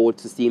looking forward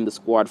to seeing the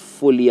squad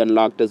fully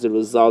unlocked as a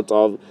result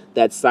of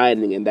that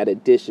signing and that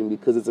addition,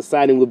 because it's a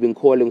signing we've been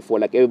calling for,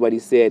 like everybody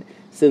said,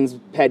 since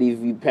Patrick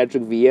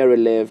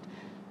Vieira left.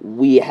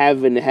 We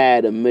haven't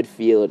had a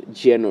midfield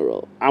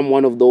general. I'm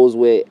one of those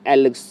where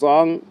Alex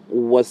Song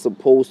was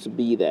supposed to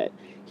be that.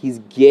 His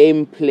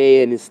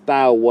gameplay and his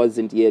style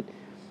wasn't yet.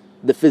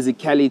 The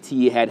physicality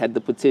he had the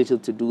potential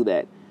to do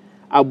that.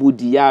 Abu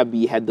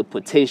Diaby had the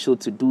potential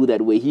to do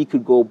that, where he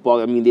could go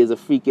back. There's a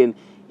freaking...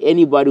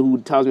 Anybody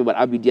who tells me about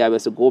Abu Diaby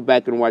has to go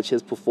back and watch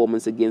his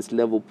performance against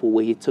Liverpool,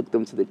 where he took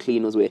them to the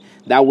cleaners, where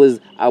that was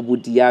Abu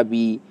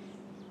Diaby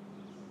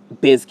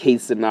best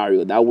case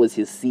scenario. That was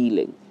his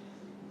ceiling.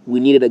 We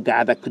needed a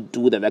guy that could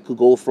do that could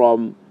go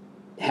from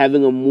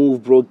having a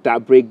move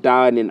break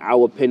down in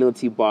our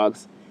penalty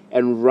box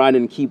and run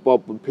and keep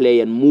up with play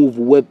and move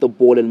with the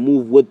ball and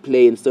move with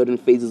play in certain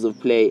phases of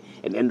play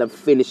and end up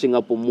finishing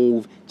up a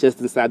move just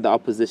inside the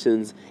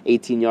opposition's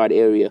 18-yard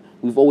area.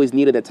 We've always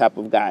needed that type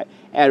of guy.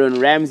 Aaron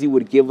Ramsey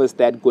would give us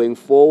that going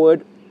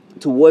forward.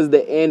 Towards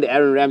the end,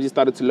 Aaron Ramsey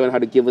started to learn how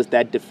to give us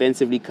that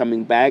defensively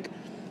coming back.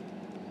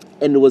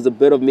 And it was a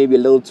bit of maybe a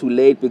little too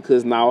late,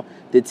 because now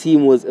the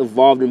team was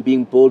evolved and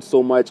being built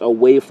so much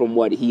away from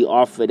what he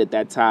offered at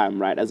that time,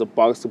 right, as a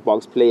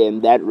box-to-box player in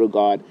that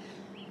regard,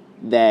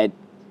 that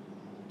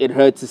it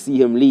hurt to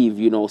see him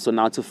leave, So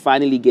now to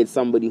finally get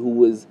somebody who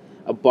was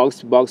a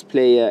box-to-box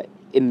player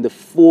in the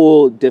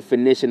full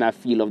definition, I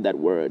feel, of that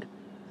word,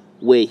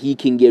 where he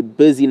can get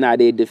busy now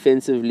there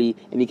defensively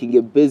and he can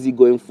get busy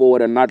going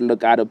forward and not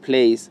look out of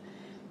place,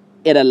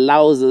 it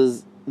allows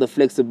us the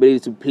flexibility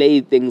to play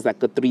things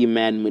like a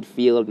 3-man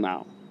midfield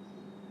now.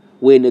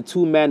 Where in a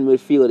 2-man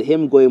midfield,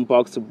 him going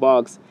box to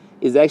box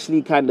is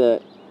actually kind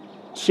of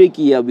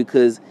trickier,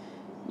 because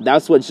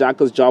that's what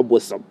Xhaka's job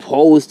was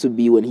supposed to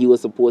be when he was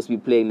supposed to be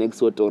playing next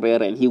to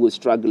Torreira, and he would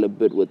struggle a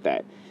bit with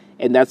that.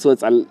 And that's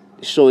what's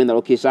showing that,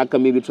 okay,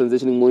 Xhaka maybe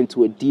transitioning more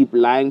into a deep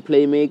lying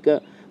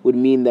playmaker would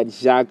mean that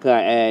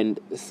Xhaka and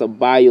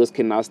Ceballos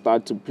can now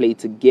start to play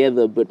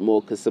together a bit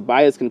more, because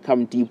Ceballos can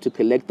come deep to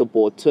collect the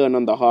ball, turn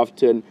on the half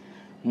turn,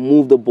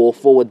 move the ball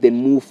forward,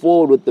 then move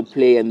forward with the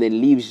play, and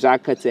then leave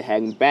Xhaka to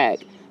hang back.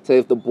 So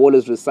if the ball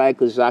is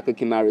recycled, Xhaka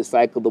can now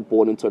recycle the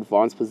ball into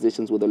advanced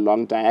positions with a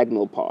long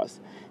diagonal pass,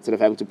 instead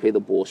of having to play the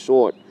ball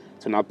short.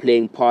 So now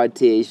playing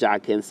Partey,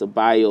 Xhaka, and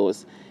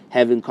Ceballos,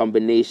 having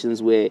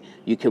combinations where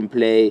you can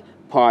play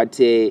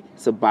Partey,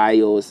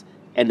 Ceballos,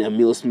 and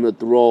Emile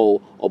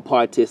Smith-Rowe, or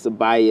Partey,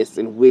 Ceballos,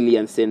 and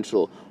Willian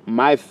Central.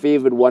 My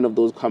favorite one of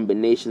those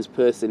combinations,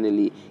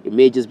 personally, it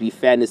may just be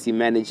fantasy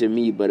manager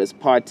me, but it's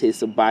Partey,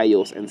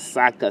 Ceballos, and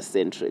Saka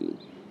centrally,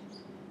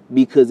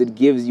 because it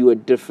gives you a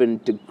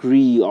different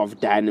degree of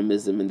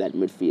dynamism in that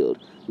midfield.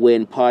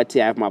 When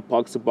Partey, I have my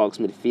box-to-box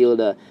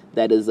midfielder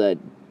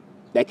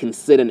that can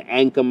sit and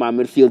anchor my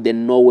midfield,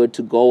 then know where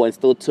to go and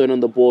still turn on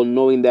the ball,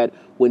 knowing that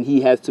when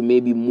he has to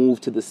maybe move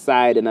to the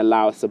side and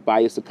allow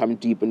Ceballos to come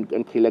deep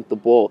and collect the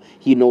ball,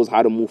 he knows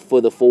how to move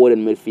further forward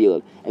in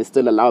midfield and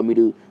still allow me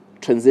to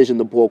transition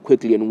the ball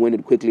quickly and win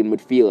it quickly in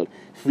midfield,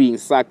 freeing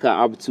Saka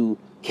up to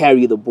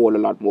carry the ball a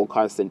lot more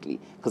constantly,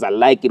 because I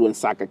like it when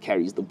Saka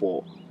carries the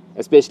ball,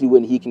 especially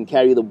when he can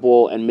carry the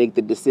ball and make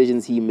the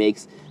decisions he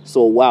makes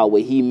so well,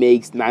 where he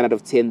makes 9 out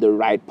of 10 the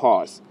right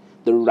pass,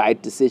 the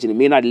right decision. It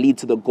may not lead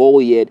to the goal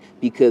yet,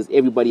 because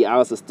everybody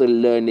else is still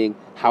learning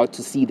how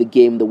to see the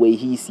game the way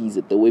he sees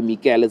it, the way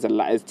Mikel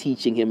is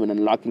teaching him and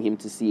unlocking him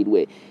to see it,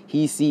 where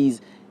he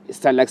sees.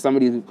 It's like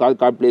somebody,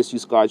 God bless you,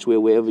 Scotch,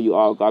 wherever you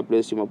are, God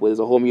bless you, my boy. There's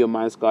a homie of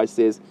mine, Scotch,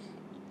 says,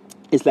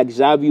 it's like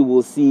Xavi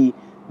will see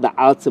the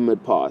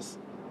ultimate pass,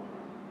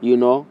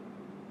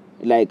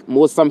 Like,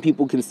 some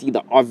people can see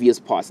the obvious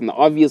pass, and the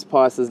obvious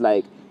pass is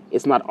like,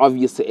 it's not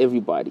obvious to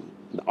everybody.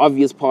 The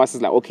obvious pass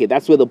is like, okay,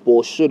 that's where the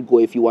ball should go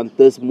if you want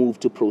this move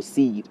to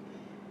proceed.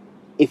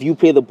 If you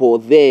play the ball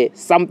there,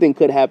 something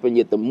could happen,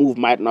 yet the move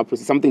might not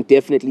proceed. Something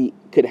definitely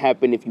could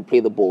happen if you play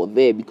the ball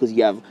there because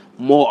you have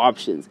more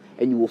options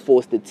and you will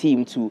force the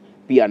team to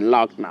be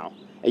unlocked now.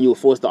 And you will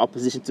force the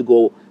opposition to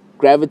go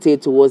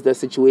gravitate towards that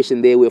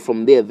situation there, where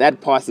from there,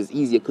 that pass is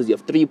easier because you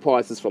have 3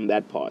 passes from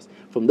that pass.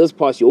 From this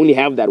pass, you only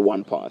have that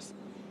 1 pass.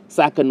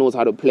 Saka knows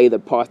how to play the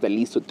pass that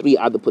leads to 3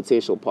 other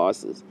potential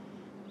passes,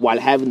 while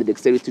having the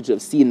dexterity to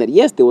have seen that,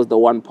 yes, there was the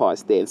 1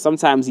 pass there. And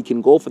sometimes he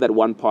can go for that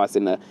 1 pass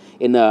in a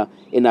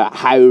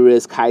high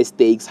risk, high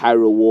stakes, high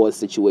reward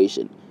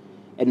situation.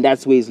 And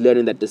that's where he's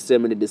learning that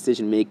discernment and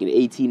decision making.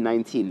 18,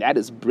 19, that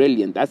is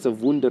brilliant. That's a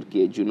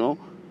wunderkid, you know.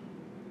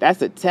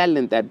 That's a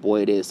talent that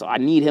boy it is. So I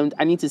need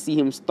to see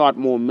him start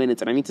more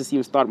minutes, and I need to see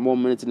him start more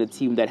minutes in a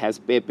team that has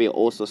Pepe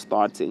also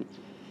starting.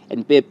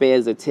 And Pepe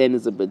as a 10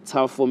 is a bit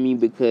tough for me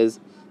because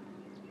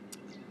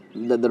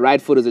the right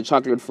foot is a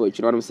chocolate foot,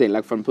 you know what I'm saying?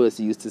 Like Van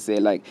Persie used to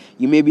say, like,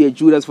 you may be a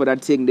Judas for that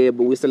thing there,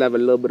 but we still have a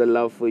little bit of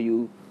love for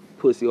you,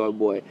 pussy old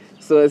boy.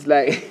 So it's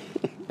like,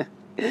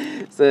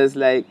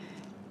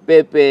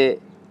 Pepe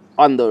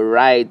on the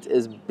right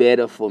is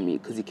better for me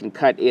because he can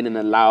cut in and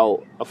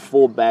allow a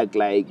fullback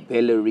like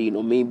Bellerin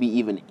or maybe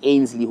even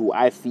Ainsley, who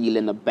I feel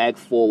in the back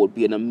 4 would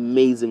be an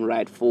amazing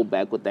right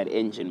fullback with that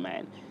engine,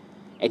 man.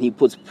 And he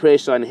puts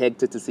pressure on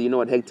Hector to say, you know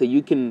what, Hector,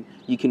 you can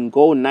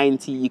go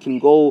 90, you can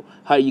go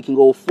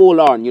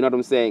full on, you know what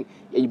I'm saying?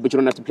 But you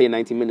don't have to play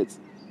 90 minutes.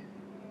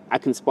 I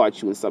can spot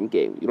you in some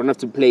game. You don't have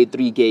to play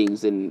 3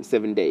 games in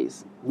 7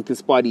 days. We can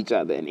spot each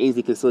other, and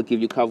Ainsley can still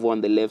give you cover on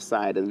the left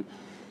side, and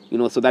you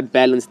know, so that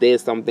balance there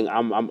is something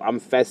I'm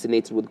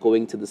fascinated with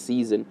going to the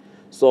season.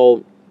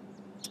 So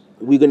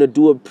we're gonna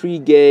do a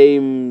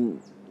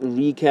pre-game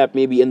recap,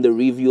 maybe in the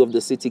review of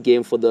the City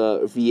game for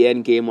the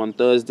VN game on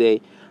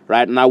Thursday.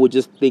 Right now, we're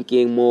just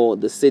thinking more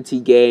the City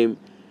game,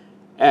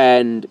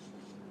 and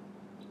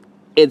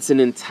it's an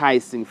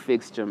enticing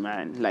fixture,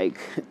 man. Like,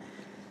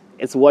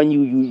 it's one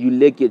you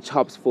lick your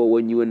chops for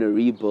when you're in a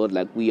rebuild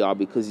like we are,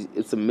 because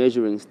it's a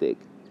measuring stick.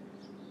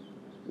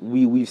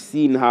 We've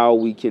seen how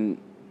we can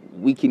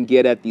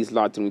get at these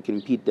lots and we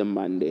can beat them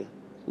Monday.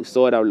 We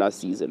saw it out last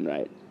season,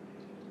 right?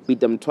 Beat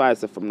them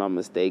twice, if I'm not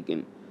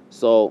mistaken.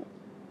 So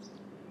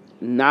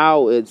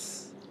now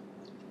it's,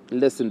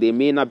 listen, they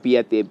may not be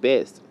at their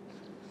best.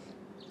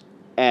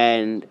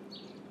 And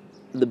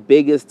the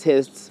biggest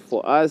test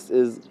for us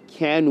is,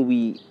 can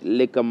we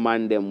lick a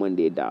man them when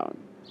they're down?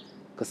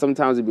 Because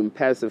sometimes we've been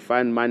passive,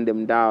 man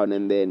them down,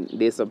 and then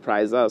they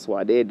surprise us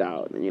while they're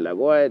down. And you're like,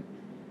 what?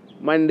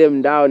 Man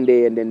them down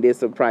there, and then they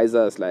surprise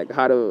us. Like,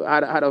 how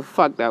the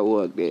fuck that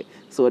work there?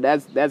 So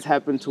that's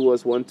happened to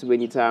us one too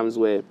many times,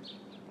 where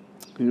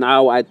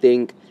now I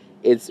think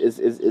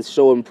it's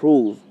show and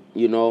prove,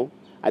 you know.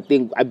 I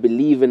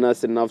believe in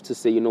us enough to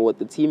say, you know what,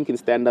 the team can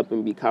stand up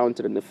and be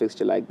counted in a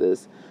fixture like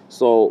this.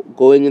 So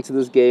going into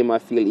this game, I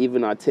feel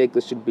even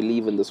Arteta should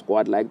believe in the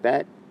squad like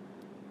that.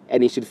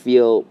 And he should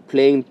feel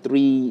playing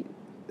 3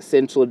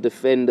 central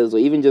defenders, or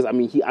even just,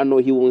 I know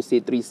he won't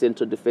say 3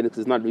 central defenders, because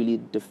it's not really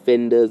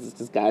defenders, it's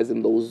just guys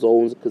in those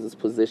zones, because it's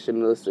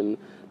positionless and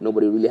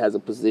nobody really has a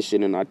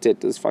position in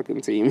Arteta's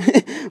fucking team,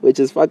 which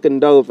is fucking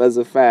dope as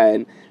a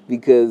fan,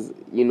 because,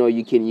 you know,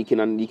 you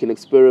can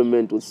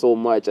experiment with so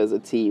much as a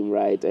team,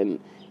 right? And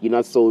you're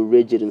not so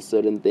rigid in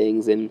certain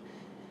things, and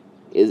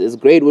it's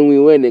great when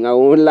we're winning, I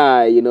won't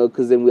lie, you know,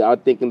 because then we're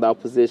outthinking the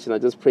opposition. I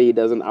just pray he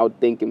doesn't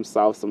outthink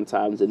himself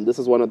sometimes, and this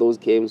is one of those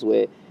games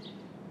where,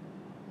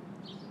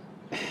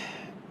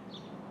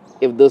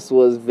 if this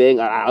was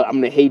Wenger, I'm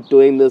gonna hate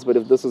doing this, but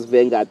if this was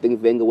Wenger, I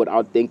think Wenger would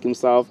outthink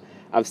himself.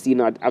 I've seen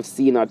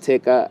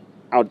Arteta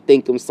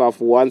outthink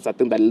himself once. I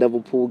think that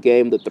Liverpool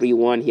game, the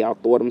 3-1, he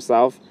outthought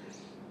himself.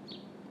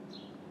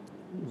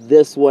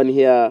 This one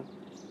here,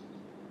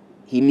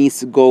 he needs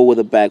to go with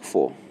a back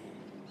 4.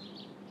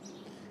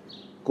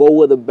 Go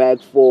with a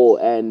back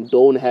 4 and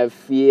don't have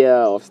fear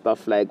of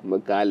stuff like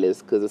Magalhaes,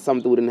 because it's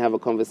something we didn't have a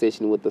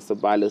conversation with the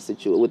Sabala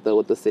situation, with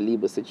the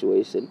Saliba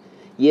situation.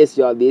 Yes,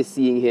 y'all, they're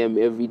seeing him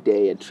every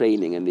day at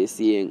training, and they're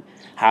seeing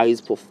how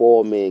he's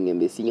performing,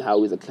 and they're seeing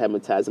how he's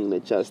acclimatizing and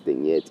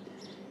adjusting. Yet,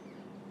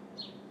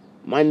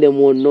 man, them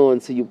won't know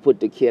until you put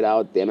the kid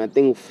out there. And I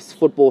think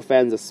football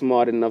fans are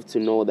smart enough to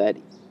know that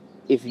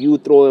if you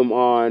throw him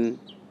on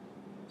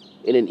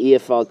in an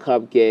EFL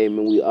Cup game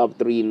and we're up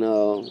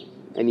 3-0,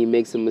 and he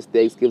makes some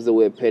mistakes, gives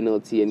away a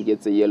penalty, and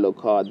gets a yellow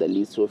card that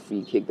leads to a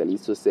free kick, that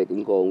leads to a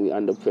second goal, and we're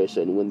under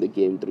pressure and win the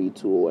game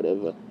 3-2 or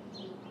whatever,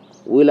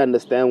 we'll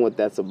understand what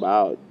that's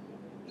about.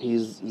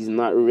 He's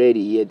not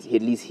ready yet.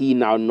 At least he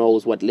now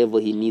knows what level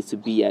he needs to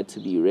be at to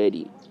be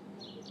ready.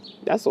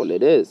 That's all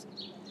it is,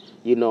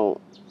 you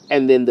know.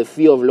 And then the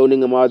fear of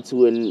loaning him out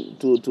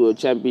to a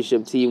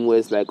championship team where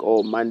it's like,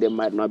 oh, man, they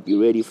might not be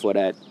ready for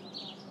that.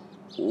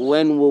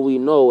 When will we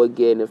know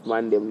again if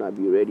man, they might not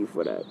be ready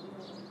for that?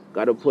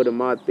 Got to put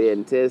him out there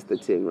and test the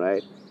thing,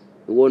 right?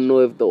 You won't know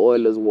if the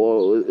oil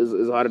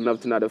is hot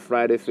enough to not a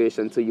fry the fish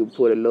until you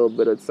put a little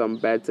bit of some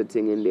batter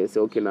thing in there.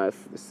 So, okay, now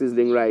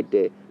sizzling right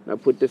there. and I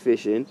put the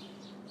fish in,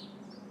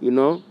 you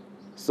know.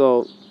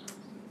 So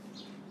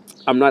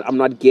I'm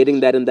not getting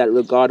that in that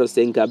regard of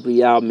saying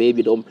Gabriel,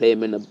 maybe don't play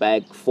him in the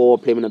back four,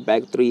 play him in the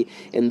back three.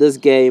 In this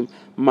game,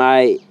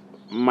 my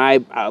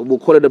we'll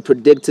call it a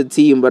predicted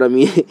team, but I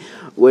mean,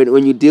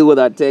 when you deal with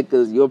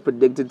attackers, your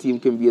predicted team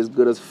can be as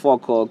good as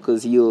fuck all,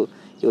 because he'll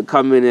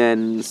come in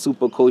and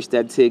super coach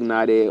that thing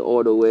now there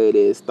all the way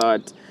there,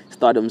 start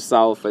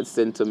himself at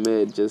center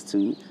mid just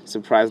to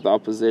surprise the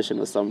opposition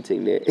or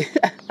something there.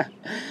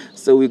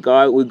 So we're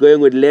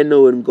going with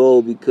Leno in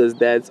goal, because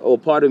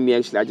part of me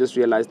actually, I just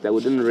realized that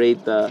we didn't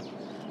rate the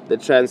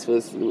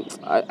transfers.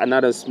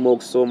 Another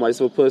smoke so much.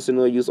 So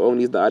personal use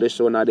only is the other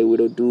show now that we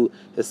don't do.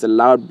 It's a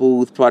loud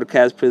booth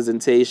podcast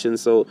presentation.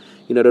 So,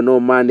 the no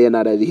Monday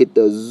now that hit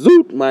the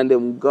zoot, man,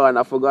 them gone.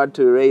 I forgot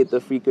to rate the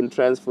freaking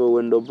transfer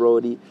window,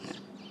 Brody.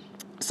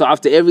 So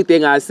after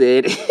everything I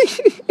said,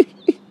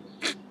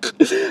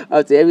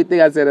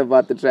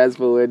 about the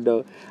transfer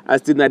window, I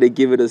still had to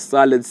give it a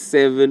solid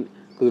 7.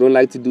 We don't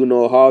like to do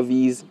no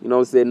Harveys, you know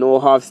what I'm saying? No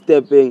half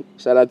stepping.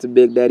 Shout out to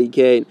Big Daddy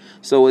Kane.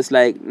 So it's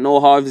like no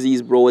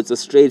halvesies, bro. It's a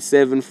straight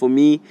 7 for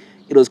me.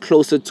 It was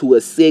closer to a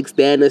 6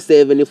 than a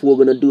 7 if we were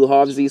gonna do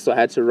halvesies. So I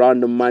had to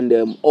round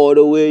them all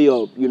the way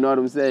up. You know what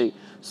I'm saying?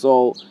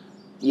 So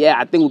yeah,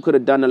 I think we could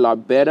have done a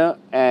lot better,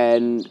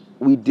 and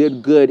we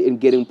did good in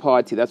getting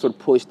Partey. That's what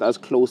pushed us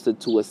closer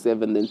to a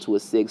 7 than to a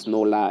 6. No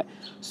lie.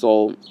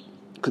 So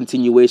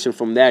continuation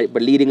from that,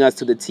 but leading us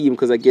to the team,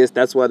 because I guess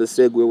that's why the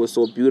segue was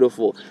so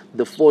beautiful.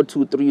 The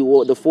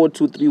 4-2-3-1, the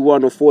 4-2-3-1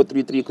 or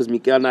 4-3-3, because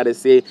Mikel not to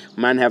say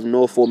man have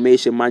no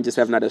formation, man just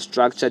have not a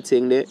structure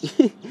thing there.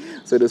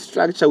 So the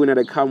structure we need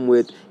to come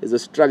with is a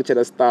structure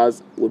that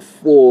starts with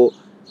 4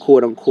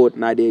 quote unquote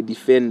now they're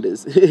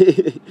defenders.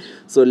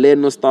 So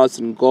Leno starts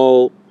in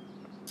goal.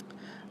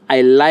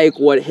 I like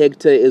what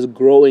Hector is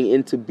growing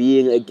into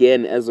being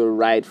again as a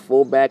right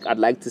fullback. I'd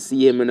like to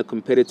see him in a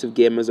competitive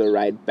game as a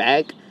right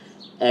back,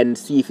 and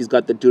see if he's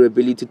got the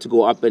durability to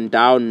go up and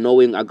down,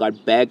 knowing I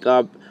got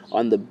backup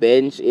on the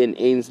bench in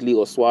Ainsley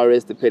or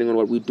Suarez, depending on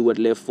what we do at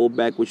left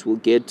fullback, which we'll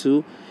get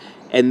to.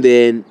 And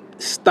then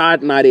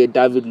start now there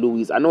David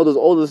Luiz. I know there's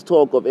all this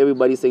talk of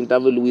everybody saying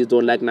David Luiz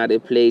don't like now they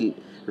play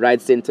right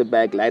centre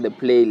back, like they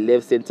play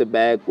left centre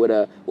back with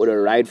a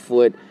right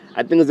foot.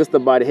 I think it's just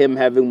about him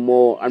having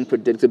more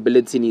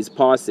unpredictability in his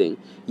passing.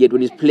 Yet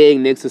when he's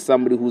playing next to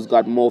somebody who's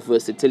got more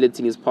versatility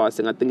in his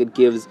passing, I think it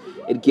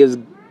gives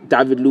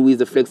David Luiz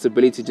the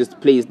flexibility to just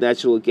play his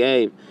natural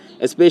game,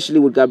 especially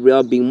with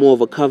Gabriel being more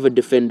of a cover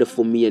defender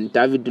for me, and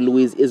David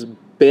Luiz is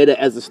better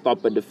as a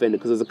stopper defender,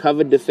 because as a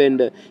cover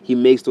defender he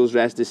makes those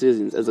rash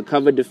decisions. As a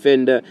cover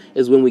defender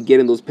is when we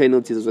get in those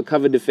penalties. As a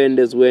cover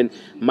defender is when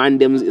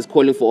Mandem is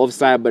calling for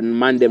offside, but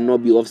Mandem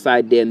not be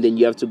offside there, and then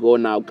you have to go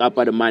now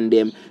Kappa the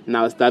Mandem.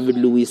 Now it's David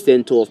Luiz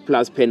sent off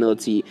plus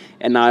penalty,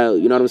 and now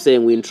you know what I'm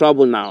saying, we're in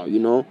trouble now,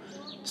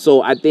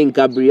 So I think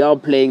Gabriel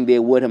playing there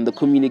with him, the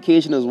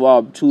communication as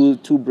well, two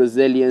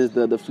Brazilians,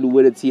 the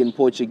fluidity in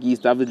Portuguese.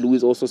 David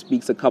Luiz also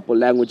speaks a couple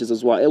languages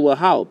as well. It will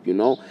help,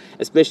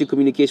 especially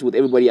communication with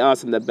everybody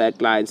else in the back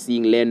line,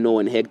 seeing Leno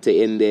and Hector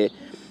in there.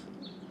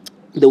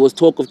 There was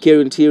talk of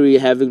Kieran Tierney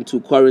having to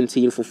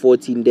quarantine for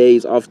 14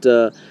 days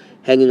after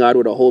hanging out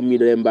with a homie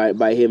then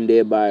by him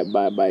there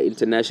by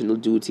international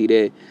duty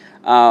there.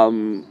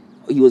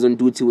 He was on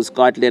duty with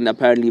Scotland.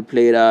 Apparently, he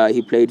played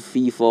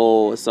FIFA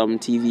or some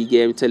TV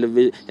game,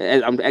 television.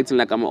 I'm acting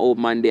like I'm an old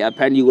man there.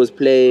 Apparently, he was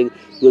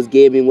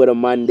gaming with a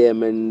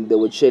Mandem, and they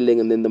were chilling.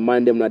 And then the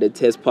Mandem now they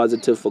test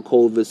positive for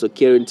COVID. So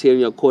Kieran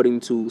Tierney, according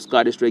to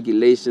Scottish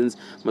regulations,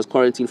 must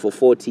quarantine for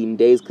 14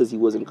 days because he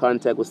was in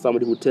contact with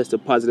somebody who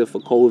tested positive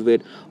for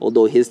COVID.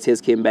 Although his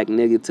test came back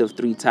negative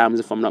 3 times,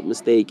 if I'm not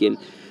mistaken.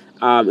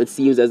 It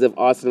seems as if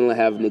Arsenal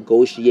have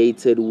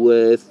negotiated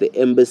with the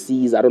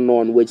embassies, I don't know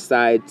on which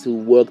side, to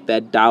work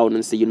that down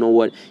and say, you know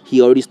what,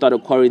 he already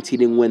started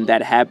quarantining when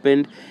that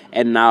happened,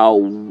 and now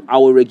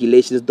our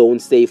regulations don't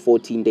say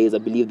 14 days. I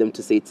believe them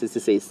to say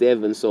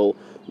 7, so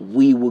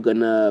we were going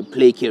to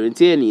play Kieran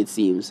Tierney, it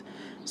seems.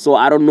 So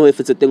I don't know if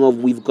it's a thing of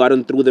we've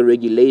gotten through the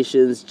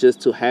regulations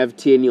just to have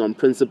Tierney on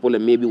principle,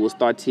 and maybe we'll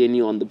start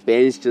Tierney on the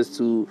bench just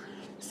to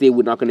say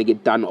we're not going to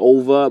get done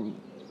over.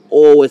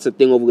 Or it's a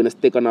thing of we're going to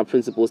stick on our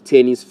principles.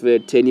 Tierney's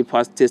fit, Tierney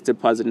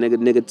tested positive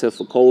negative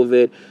for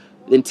COVID.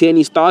 Then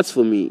Tierney starts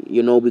for me,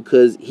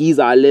 because he's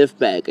our left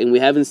back. And we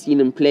haven't seen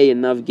him play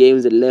enough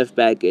games at left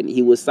back. And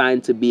he was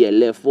signed to be a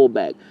left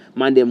fullback.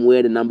 Mandem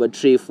wear the number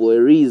 3 for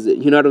a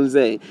reason. You know what I'm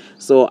saying?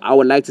 So I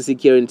would like to see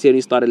Kieran Tierney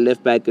start a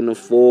left back in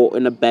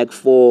a back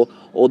 4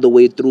 all the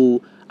way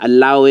through,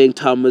 allowing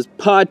Thomas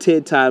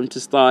Partey time to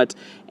start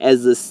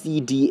as a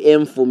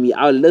CDM for me.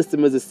 I'll list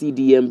him as a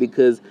CDM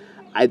because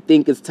I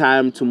think it's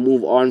time to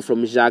move on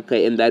from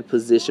Xhaka in that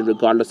position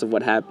regardless of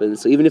what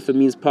happens. So even if it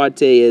means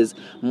Partey is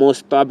more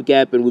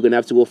stopgap and we're going to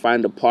have to go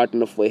find a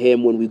partner for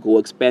him when we go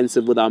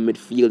expensive with our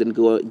midfield and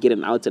go get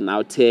an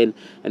out-and-out 10,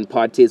 and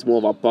Partey is more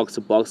of a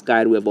box-to-box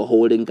guy. We have a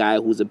holding guy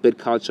who's a bit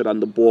cultured on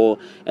the ball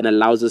and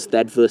allows us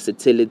that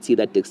versatility,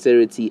 that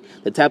dexterity,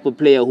 the type of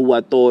player who I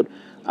thought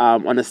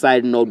On a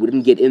side note, we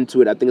didn't get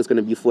into it. I think it's going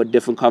to be for a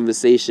different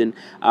conversation.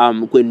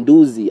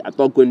 Guendouzi. I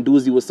thought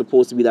Guendouzi was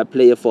supposed to be that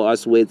player for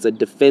us where it's a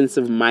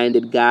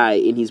defensive-minded guy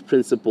in his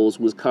principles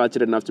who is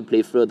cultured enough to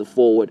play further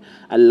forward,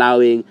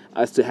 allowing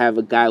us to have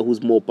a guy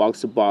who's more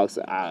box-to-box.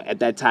 At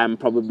that time,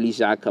 probably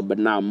Xhaka, but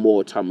now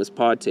more Thomas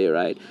Partey,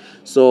 right?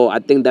 So I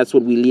think that's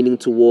what we're leaning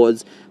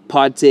towards.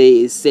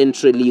 Partey is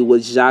centrally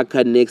with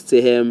Xhaka next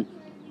to him,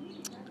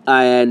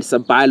 and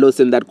Ceballos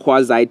in that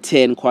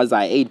quasi-10,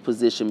 quasi-8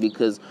 position,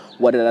 because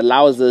what it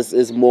allows us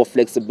is more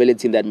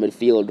flexibility in that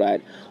midfield,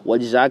 right?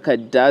 What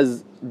Xhaka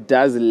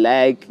does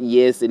lack,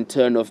 yes, in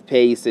turn of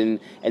pace and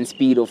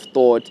speed of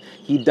thought,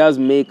 he does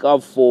make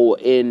up for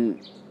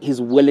in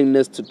his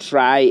willingness to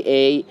try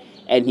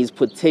and his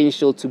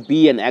potential to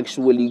be an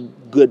actually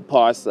good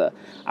passer.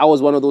 I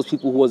was one of those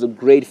people who was a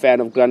great fan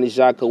of Granit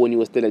Xhaka when he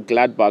was still at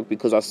Gladbach,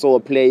 because I saw a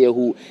player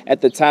who,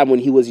 at the time when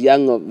he was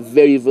younger,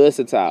 very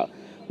versatile,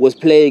 was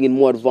playing in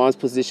more advanced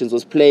positions,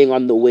 was playing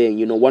on the wing.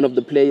 You know, one of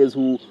the players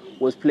who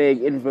was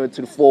playing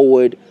inverted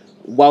forward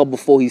well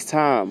before his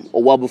time,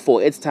 or well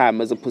before its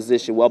time as a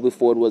position, well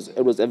before it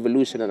was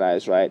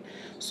evolutionized, right?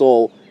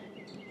 So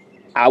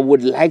I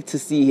would like to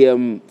see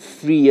him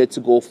freer to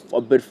go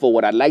a bit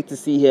forward. I'd like to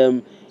see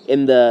him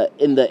in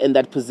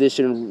that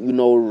position, you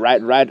know,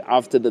 right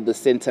after the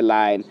center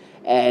line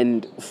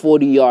and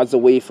 40 yards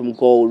away from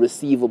goal,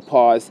 receive a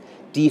pass,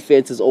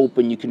 defense is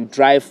open, you can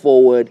drive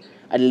forward,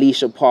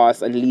 unleash a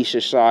pass, unleash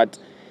a shot,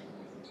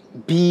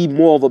 be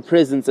more of a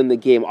presence in the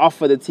game,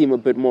 offer the team a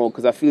bit more,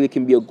 because I feel it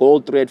can be a goal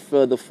threat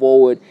further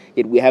forward,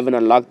 yet we haven't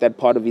unlocked that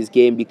part of his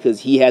game because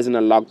he hasn't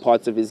unlocked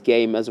parts of his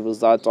game as a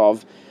result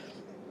of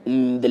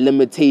the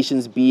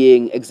limitations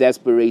being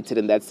exasperated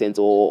in that sense,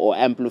 or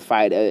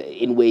amplified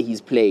in where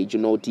he's played, you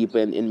know, deeper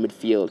in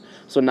midfield.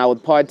 So now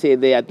with Partey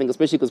there, I think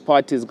especially because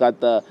Partey's got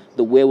the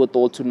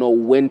wherewithal to know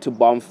when to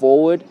bomb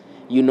forward,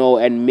 you know,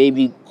 and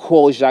maybe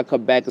call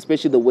Xhaka back,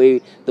 especially the way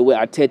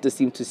Arteta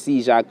seemed to see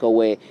Xhaka,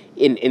 where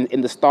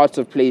in the starts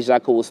of play,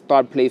 Xhaka will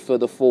start play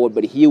further forward,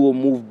 but he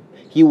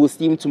will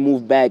seem to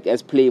move back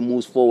as play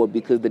moves forward,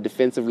 because the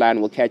defensive line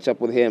will catch up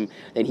with him,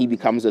 and he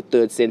becomes a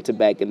third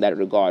centre-back in that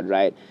regard,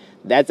 right?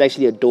 That's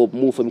actually a dope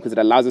move for him, because it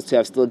allows us to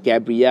have still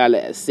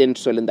Gabriel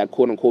central in that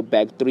quote-unquote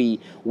back three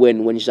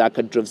when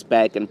Xhaka drifts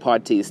back, and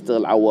Partey is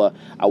still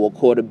our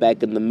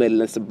quarterback in the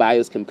middle, and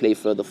Ceballos can play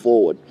further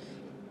forward,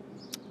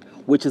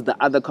 which is the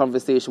other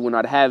conversation we're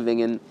not having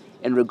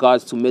in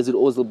regards to Mesut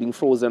Ozil being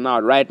frozen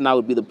out. Right now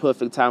would be the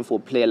perfect time for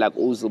a player like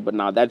Ozil, but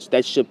now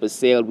that ship has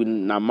sailed.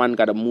 Man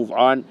got to move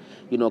on.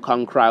 You know,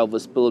 can't cry over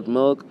spilled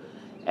milk.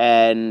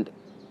 And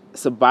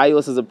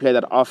Ceballos is a player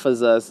that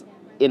offers us,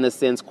 in a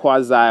sense,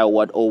 quasi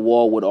what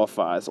Owo would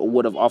offer us, or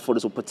would have offered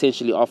us, or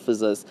potentially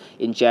offers us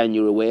in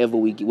January, whenever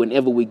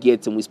we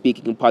get, and we're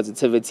speaking in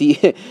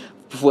positivity,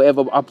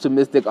 forever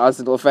optimistic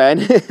Arsenal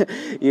fan,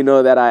 you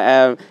know, that I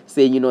am,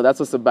 saying, you know, that's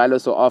what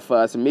Ceballos will offer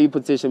us, and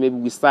maybe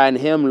we sign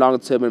him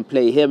long-term and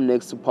play him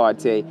next to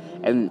Partey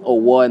and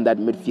Owo in that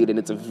midfield, and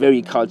it's a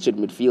very cultured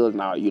midfield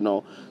now, you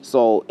know.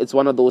 So it's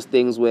one of those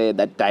things where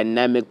that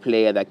dynamic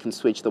player that can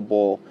switch the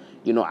ball.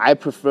 You know, I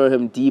prefer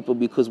him deeper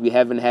because we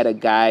haven't had a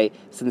guy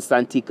since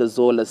Santi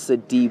Cazorla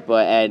sit deeper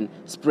and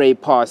spray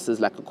passes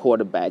like a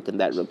quarterback in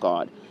that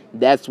regard.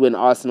 That's when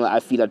Arsenal,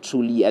 I feel, are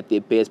truly at their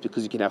best,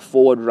 because you can have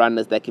forward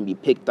runners that can be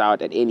picked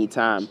out at any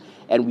time,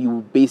 and we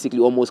basically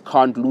almost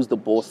can't lose the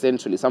ball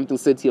centrally. Something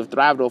City have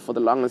thrived off for the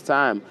longest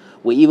time,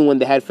 where even when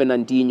they had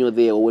Fernandinho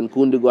there, or when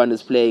Gundogan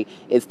is playing,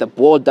 it's the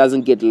ball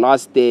doesn't get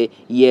lost there,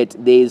 yet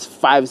there's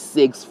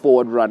 5-6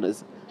 forward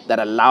runners that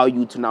allow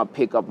you to now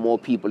pick up more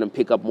people and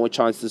pick up more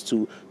chances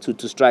to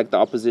strike the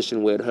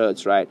opposition where it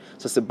hurts, right?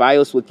 So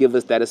Ceballos will give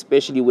us that,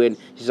 especially when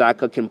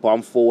Xhaka can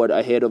bomb forward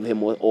ahead of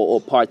him, or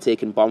Partey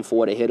can bomb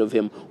forward ahead of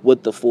him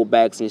with the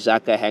fullbacks, and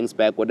Xhaka hangs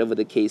back, whatever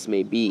the case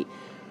may be.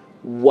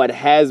 What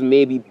has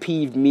maybe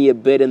peeved me a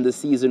bit in the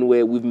season,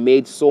 where we've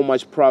made so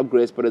much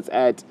progress, but it's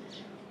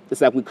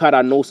like we cut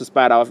our nose to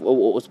spite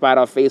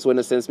our face, or in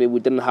a sense maybe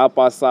we didn't help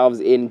ourselves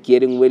in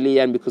getting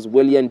Willian, because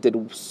Willian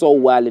did so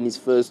well in his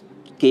first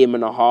game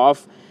and a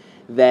half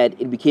that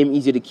it became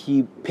easier to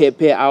keep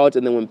Pepe out.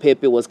 And then when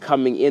Pepe was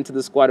coming into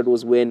the squad, it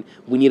was when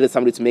we needed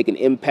somebody to make an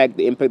impact,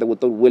 the impact that we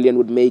thought Willian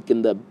would make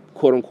in the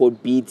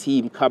quote-unquote B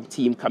team, cup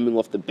team, coming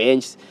off the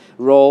bench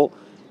role.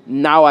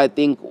 Now I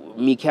think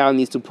Mikel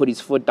needs to put his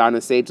foot down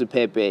and say to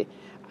Pepe,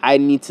 I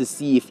need to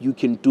see if you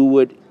can do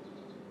it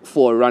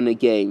for a run of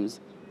games.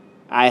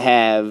 I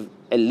have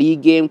a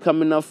league game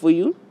coming up for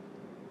you,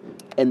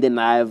 and then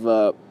I have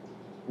a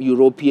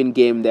European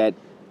game that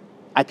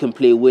I can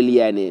play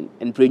Willian in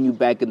and bring you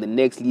back in the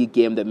next league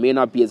game that may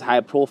not be as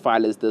high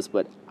profile as this,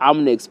 but I'm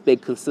going to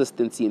expect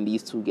consistency in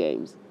these two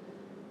games.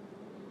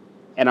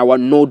 And I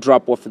want no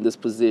drop-off in this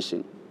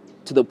position,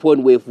 to the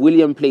point where if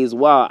Willian plays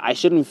well, I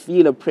shouldn't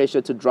feel a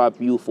pressure to drop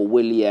you for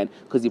Willian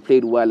because he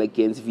played well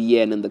against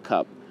Vienne in the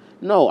Cup.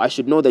 No, I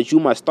should know that you're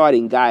my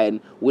starting guy,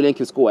 and Willian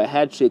can score a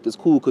hat-trick. It's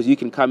cool because you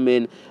can come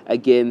in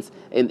against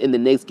in the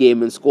next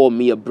game and score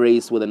me a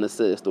brace with an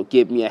assist, or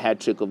give me a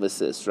hat-trick of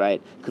assists,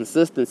 right?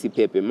 Consistency,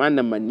 Pepe.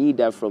 Man, I need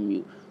that from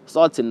you.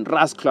 Sultan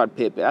Rasclot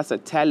Pepe. That's a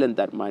talent,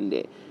 that man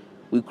there.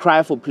 We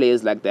cry for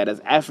players like that. As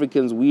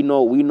Africans, we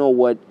know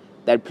what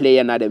that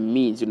player nada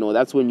means. You know,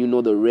 that's when you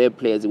know the rare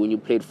players. When you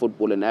played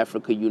football in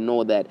Africa, you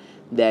know that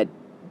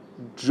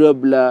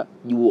dribbler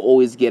you will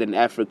always get in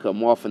Africa.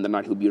 More often than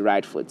not, he'll be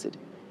right-footed.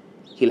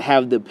 He'll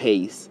have the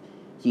pace.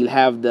 He'll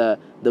have the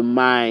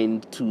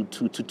mind to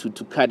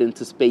cut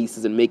into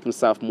spaces and make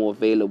himself more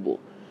available.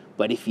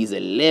 But if he's a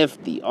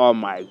lefty, oh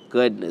my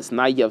goodness,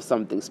 now you have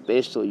something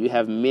special. You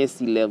have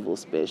Messi level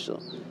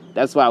special.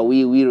 That's why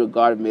we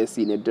regard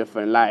Messi in a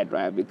different light,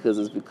 right? Because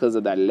it's because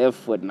of that left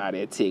foot, not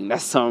that thing.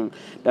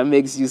 That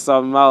makes you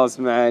something else,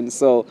 man.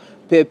 So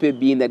Pepe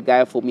being that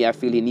guy for me, I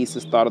feel he needs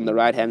to start on the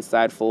right-hand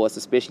side for us,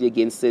 especially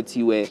against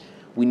City, where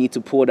we need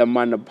to pull the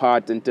man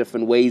apart in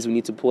different ways. We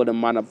need to pull the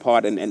man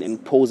apart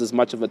and pose as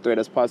much of a threat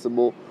as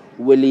possible.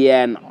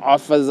 Willian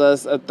offers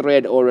us a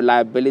threat or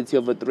reliability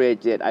of a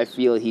threat, yet I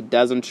feel he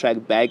doesn't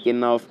track back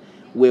enough,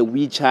 where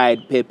we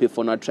chide Pepe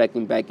for not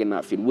tracking back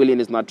enough. And Willian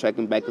is not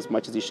tracking back as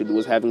much as he should. He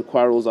was having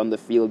quarrels on the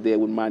field there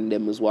with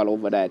Mandem as well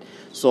over that.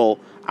 So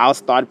I'll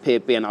start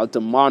Pepe and I'll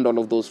demand all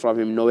of those from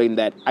him, knowing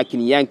that I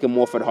can yank him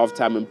off at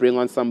halftime and bring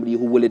on somebody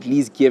who will at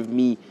least give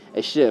me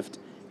a shift.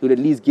 He would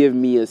at least give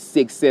me a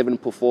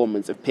 6-7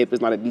 performance if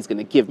Pepe's not at least going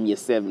to give me a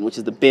 7, which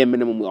is the bare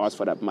minimum we ask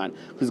for that man,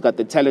 who's got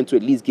the talent to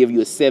at least give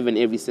you a 7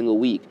 every single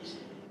week,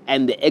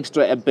 and the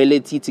extra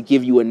ability to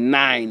give you a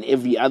 9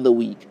 every other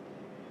week,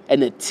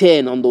 and a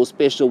 10 on those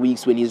special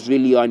weeks when he's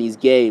really on his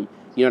game.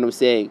 You know what I'm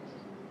saying?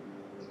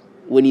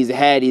 When he's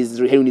had his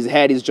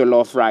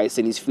jollof rice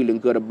and he's feeling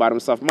good about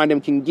himself, man,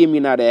 them can give me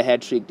another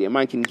hat trick there.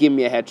 Man can give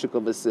me a hat trick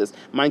of assists.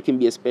 Man can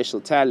be a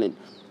special talent.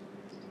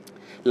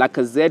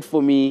 Lacazette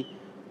for me,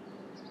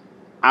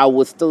 I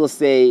would still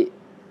say,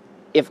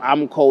 if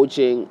I'm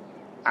coaching,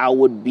 I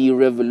would be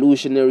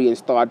revolutionary and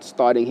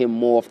starting him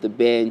more off the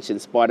bench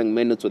and starting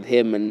minutes with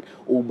him and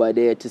Uba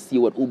there to see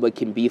what Uba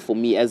can be for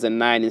me as a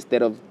 9.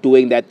 Instead of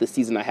doing that this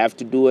season, I have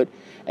to do it.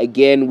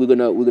 Again, we're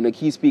gonna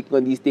keep speaking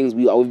on these things.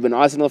 We've been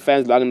Arsenal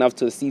fans long enough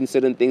to have seen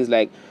certain things,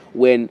 like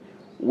when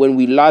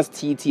we lost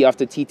TT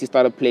after TT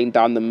started playing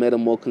down the middle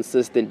more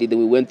consistently. Then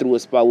we went through a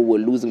spot where we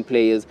were losing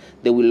players.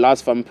 Then we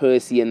lost Van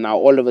Persie, and now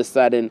all of a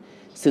sudden,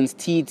 since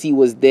TT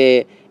was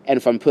there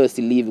and Van Persie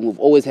leaving, we've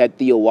always had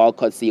Theo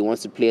Walcott say he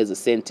wants to play as a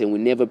centre, and we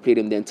never played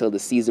him there until the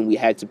season we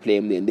had to play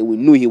him there. And then we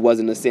knew he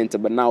wasn't a centre,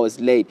 but now it's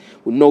late.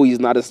 We know he's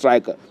not a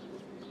striker.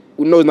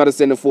 We know he's not a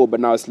centre forward, but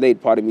now it's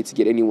late, pardon me, to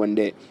get anyone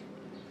there.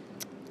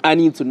 I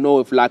need to know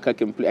if Laka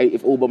can play,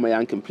 if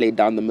Aubameyang can play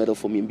down the middle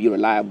for me and be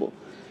reliable.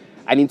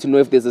 I need to know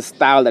if there's a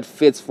style that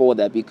fits for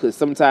that, because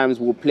sometimes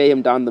we'll play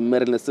him down the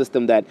middle in a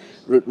system that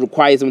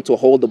requires him to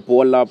hold the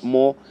ball up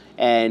more,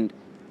 and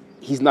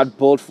he's not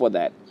built for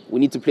that. We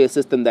need to play a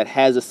system that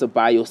has a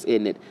Ceballos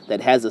in it, that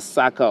has a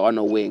Saka on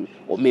a wing,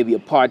 or maybe a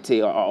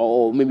Partey,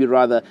 or maybe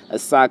rather a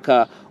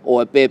Saka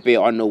or a Pepe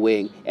on the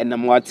wing, and a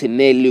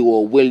Martinelli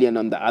or Willian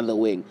on the other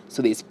wing.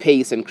 So there's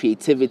pace and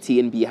creativity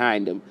in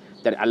behind him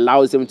that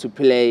allows him to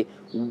play,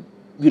 you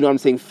know what I'm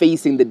saying,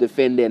 facing the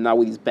defender, and now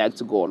with his back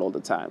to goal all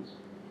the time.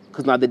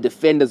 Because now the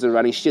defenders are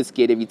running shit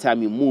scared every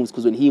time he moves,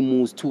 because when he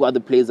moves, 2 other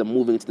players are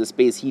moving into the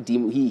space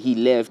he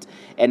left,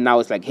 and now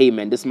it's like, hey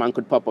man, this man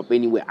could pop up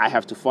anywhere, I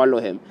have to follow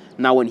him.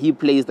 Now when he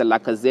plays the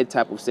Lacazette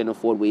type of centre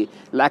forward, where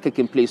Laka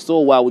can play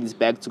so well with his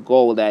back to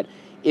goal that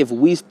if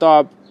we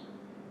stop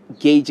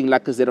gauging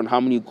Lacazette on how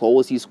many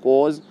goals he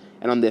scores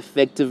and on the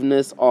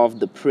effectiveness of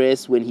the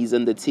press when he's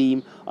in the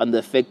team, on the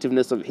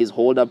effectiveness of his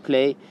hold-up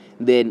play,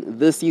 then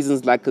this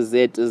season's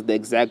Lacazette is the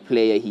exact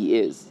player he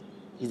is.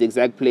 He's the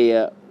exact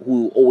player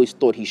who always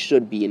thought he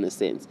should be, in a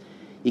sense.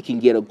 He can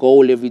get a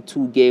goal every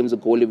 2 games, a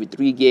goal every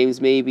 3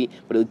 games maybe,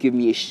 but he'll give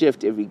me a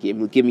shift every game.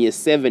 He'll give me a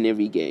 7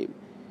 every game.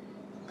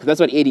 Because that's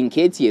what Eddie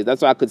Nketiah is.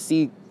 That's why I could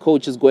see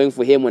coaches going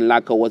for him when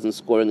Laka wasn't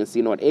scoring and saying,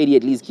 you know what, Eddie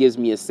at least gives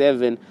me a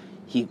 7.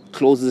 He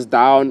closes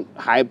down,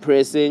 high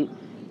pressing,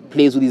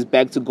 plays with his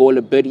back to goal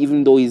a bit.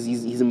 Even though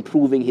he's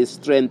improving his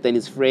strength and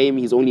his frame,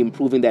 he's only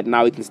improving that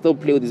now. He can still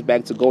play with his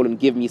back to goal and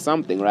give me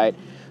something, right?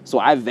 So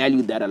I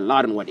valued that a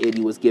lot in what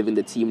Eddie was giving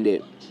the team there.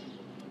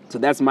 So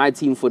that's my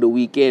team for the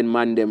weekend,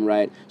 Mandem,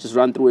 right? Just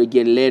run through it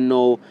again.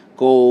 Leno,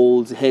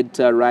 goals,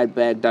 Hector, right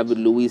back, David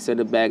Luiz,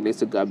 center back next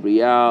to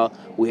Gabriel.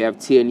 We have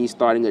Tierney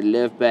starting at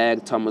left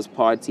back, Thomas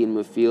Partey in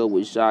midfield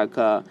with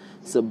Xhaka,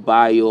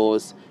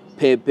 Ceballos,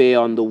 Pepe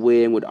on the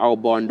wing with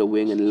Alba on the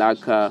wing and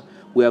Laka.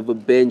 We have a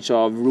bench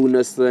of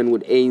Runarsson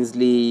with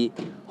Ainsley,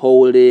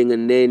 Holding,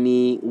 and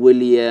Neni,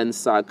 Willian,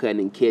 Saka,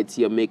 and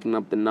Nketiah making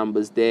up the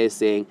numbers there,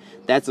 saying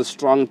that's a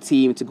strong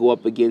team to go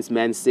up against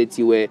Man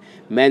City, where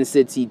Man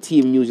City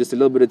team news, just a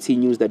little bit of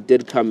team news that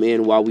did come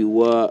in while we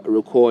were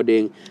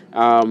recording.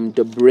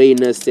 De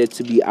Bruyne said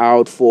to be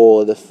out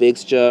for the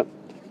fixture,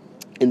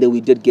 and then we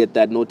did get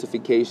that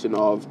notification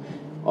of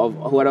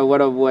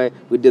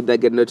we did that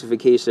get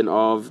notification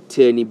of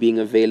Tierney being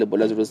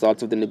available as a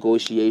result of the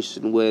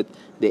negotiation with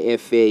the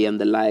FA and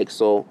the like.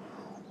 So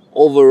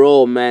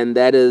overall, man,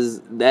 that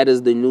is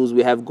the news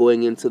we have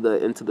going into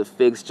the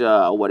fixture,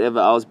 or whatever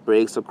else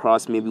breaks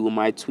across. Maybe we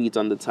might tweet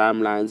on the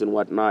timelines and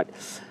whatnot.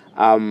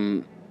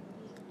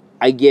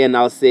 again,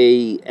 I'll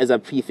say as a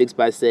prefix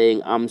by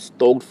saying I'm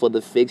stoked for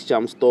the fixture.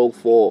 I'm stoked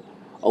for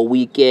a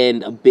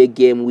weekend, a big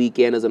game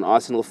weekend as an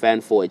Arsenal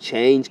fan for a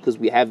change, because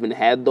we haven't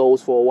had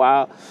those for a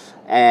while.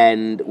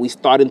 And we're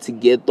starting to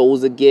get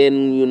those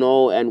again, you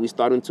know, and we're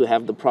starting to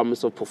have the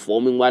promise of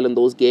performing well in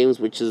those games,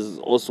 which is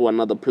also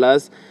another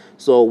plus.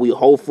 So we're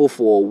hopeful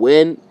for a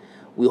win.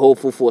 We're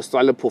hopeful for a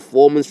solid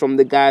performance from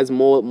the guys.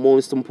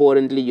 Most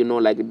importantly, you know,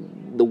 like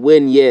the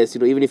win, yes, you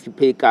know, even if you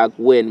pick out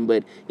win,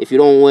 but if you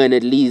don't win,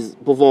 at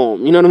least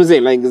perform. You know what I'm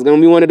saying? Like, it's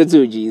gonna be one of the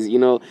two G's. You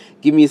know,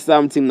 give me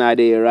something now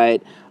there,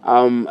 right?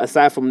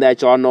 Aside from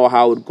that, y'all know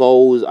how it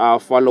goes.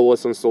 Follow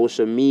us on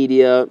social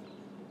media.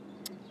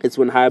 It's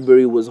When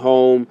Highbury Was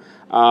Home.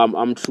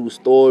 I'm True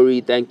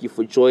Story. Thank you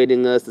for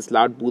joining us. This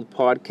Loud Booth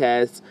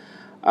Podcast,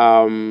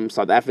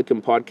 South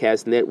African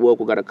Podcast Network.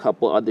 We got a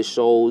couple other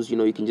shows. You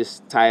know, you can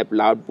just type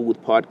Loud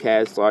Booth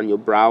Podcast on your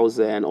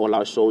browser and all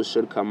our shows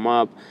should come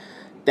up.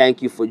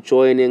 Thank you for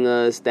joining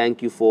us.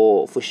 Thank you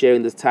for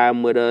sharing this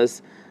time with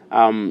us.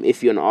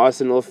 If you're an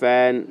Arsenal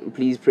fan,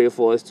 please pray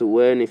for us to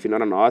win. If you're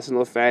not an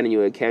Arsenal fan and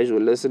you're a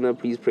casual listener,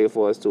 please pray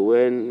for us to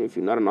win. If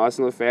you're not an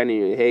Arsenal fan and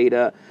you're a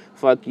hater,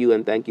 fuck you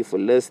and thank you for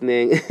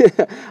listening.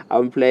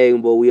 I'm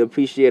playing, but we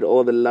appreciate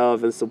all the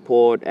love and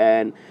support,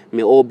 and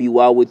may all be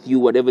well with you.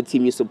 Whatever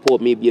team you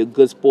support, may be a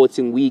good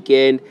sporting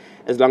weekend.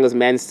 As long as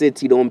Man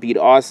City don't beat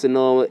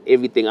Arsenal,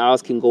 everything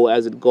else can go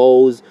as it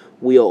goes.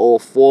 We are all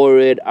for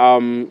it.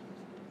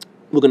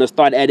 We're going to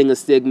start adding a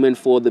segment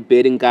for the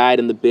betting guide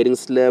and the betting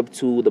slip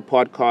to the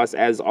podcast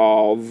as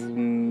of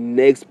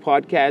next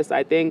podcast,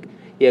 I think.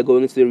 Yeah,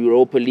 going into the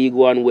Europa League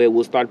one, where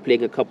we'll start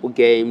playing a couple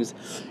games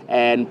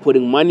and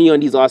putting money on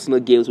these Arsenal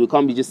games. We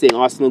can't be just saying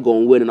Arsenal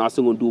going to win and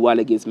Arsenal going to do well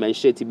against Man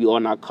City. We are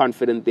not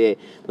confident there.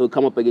 They'll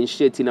come up against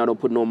City now, don't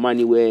put no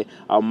money where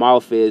our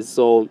mouth is.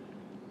 So,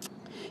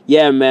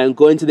 yeah, man,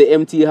 going to the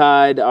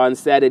Etihad on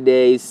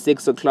Saturday,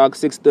 6 o'clock,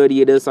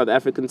 6:30 it is, South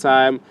African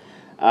time.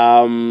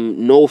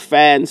 No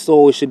fans,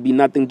 so it should be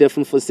nothing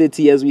different for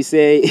City, as we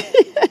say.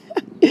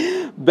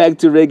 Back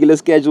to regular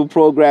scheduled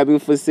programming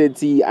for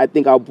City. I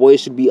think our boys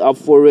should be up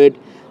for it.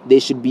 They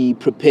should be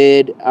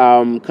prepared.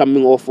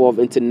 Coming off of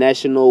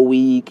international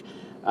week,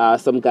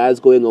 some guys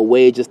going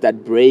away, just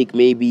that break,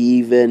 maybe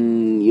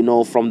even, you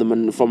know, from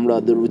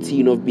the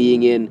routine of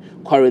being in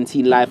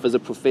quarantine life as a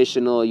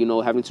professional, you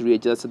know, having to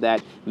readjust to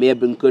that may have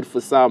been good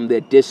for some. The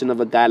addition of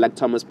a guy like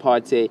Thomas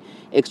Partey,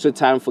 extra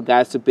time for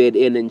guys to bed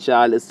in and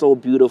gel. It's so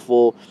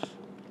beautiful.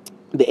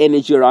 The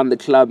energy around the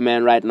club,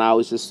 man, right now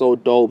is just so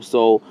dope.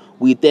 So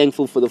we're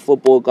thankful for the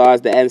football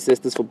gods, the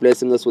ancestors, for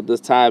blessing us with this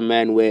time,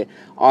 man, where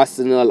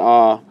Arsenal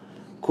are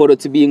quarter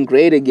to being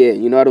great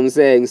again. You know what I'm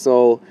saying?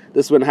 So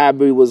this When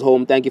Highbury Was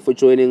Home. Thank you for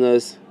joining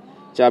us.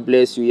 God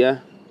bless you, yeah?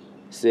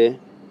 See?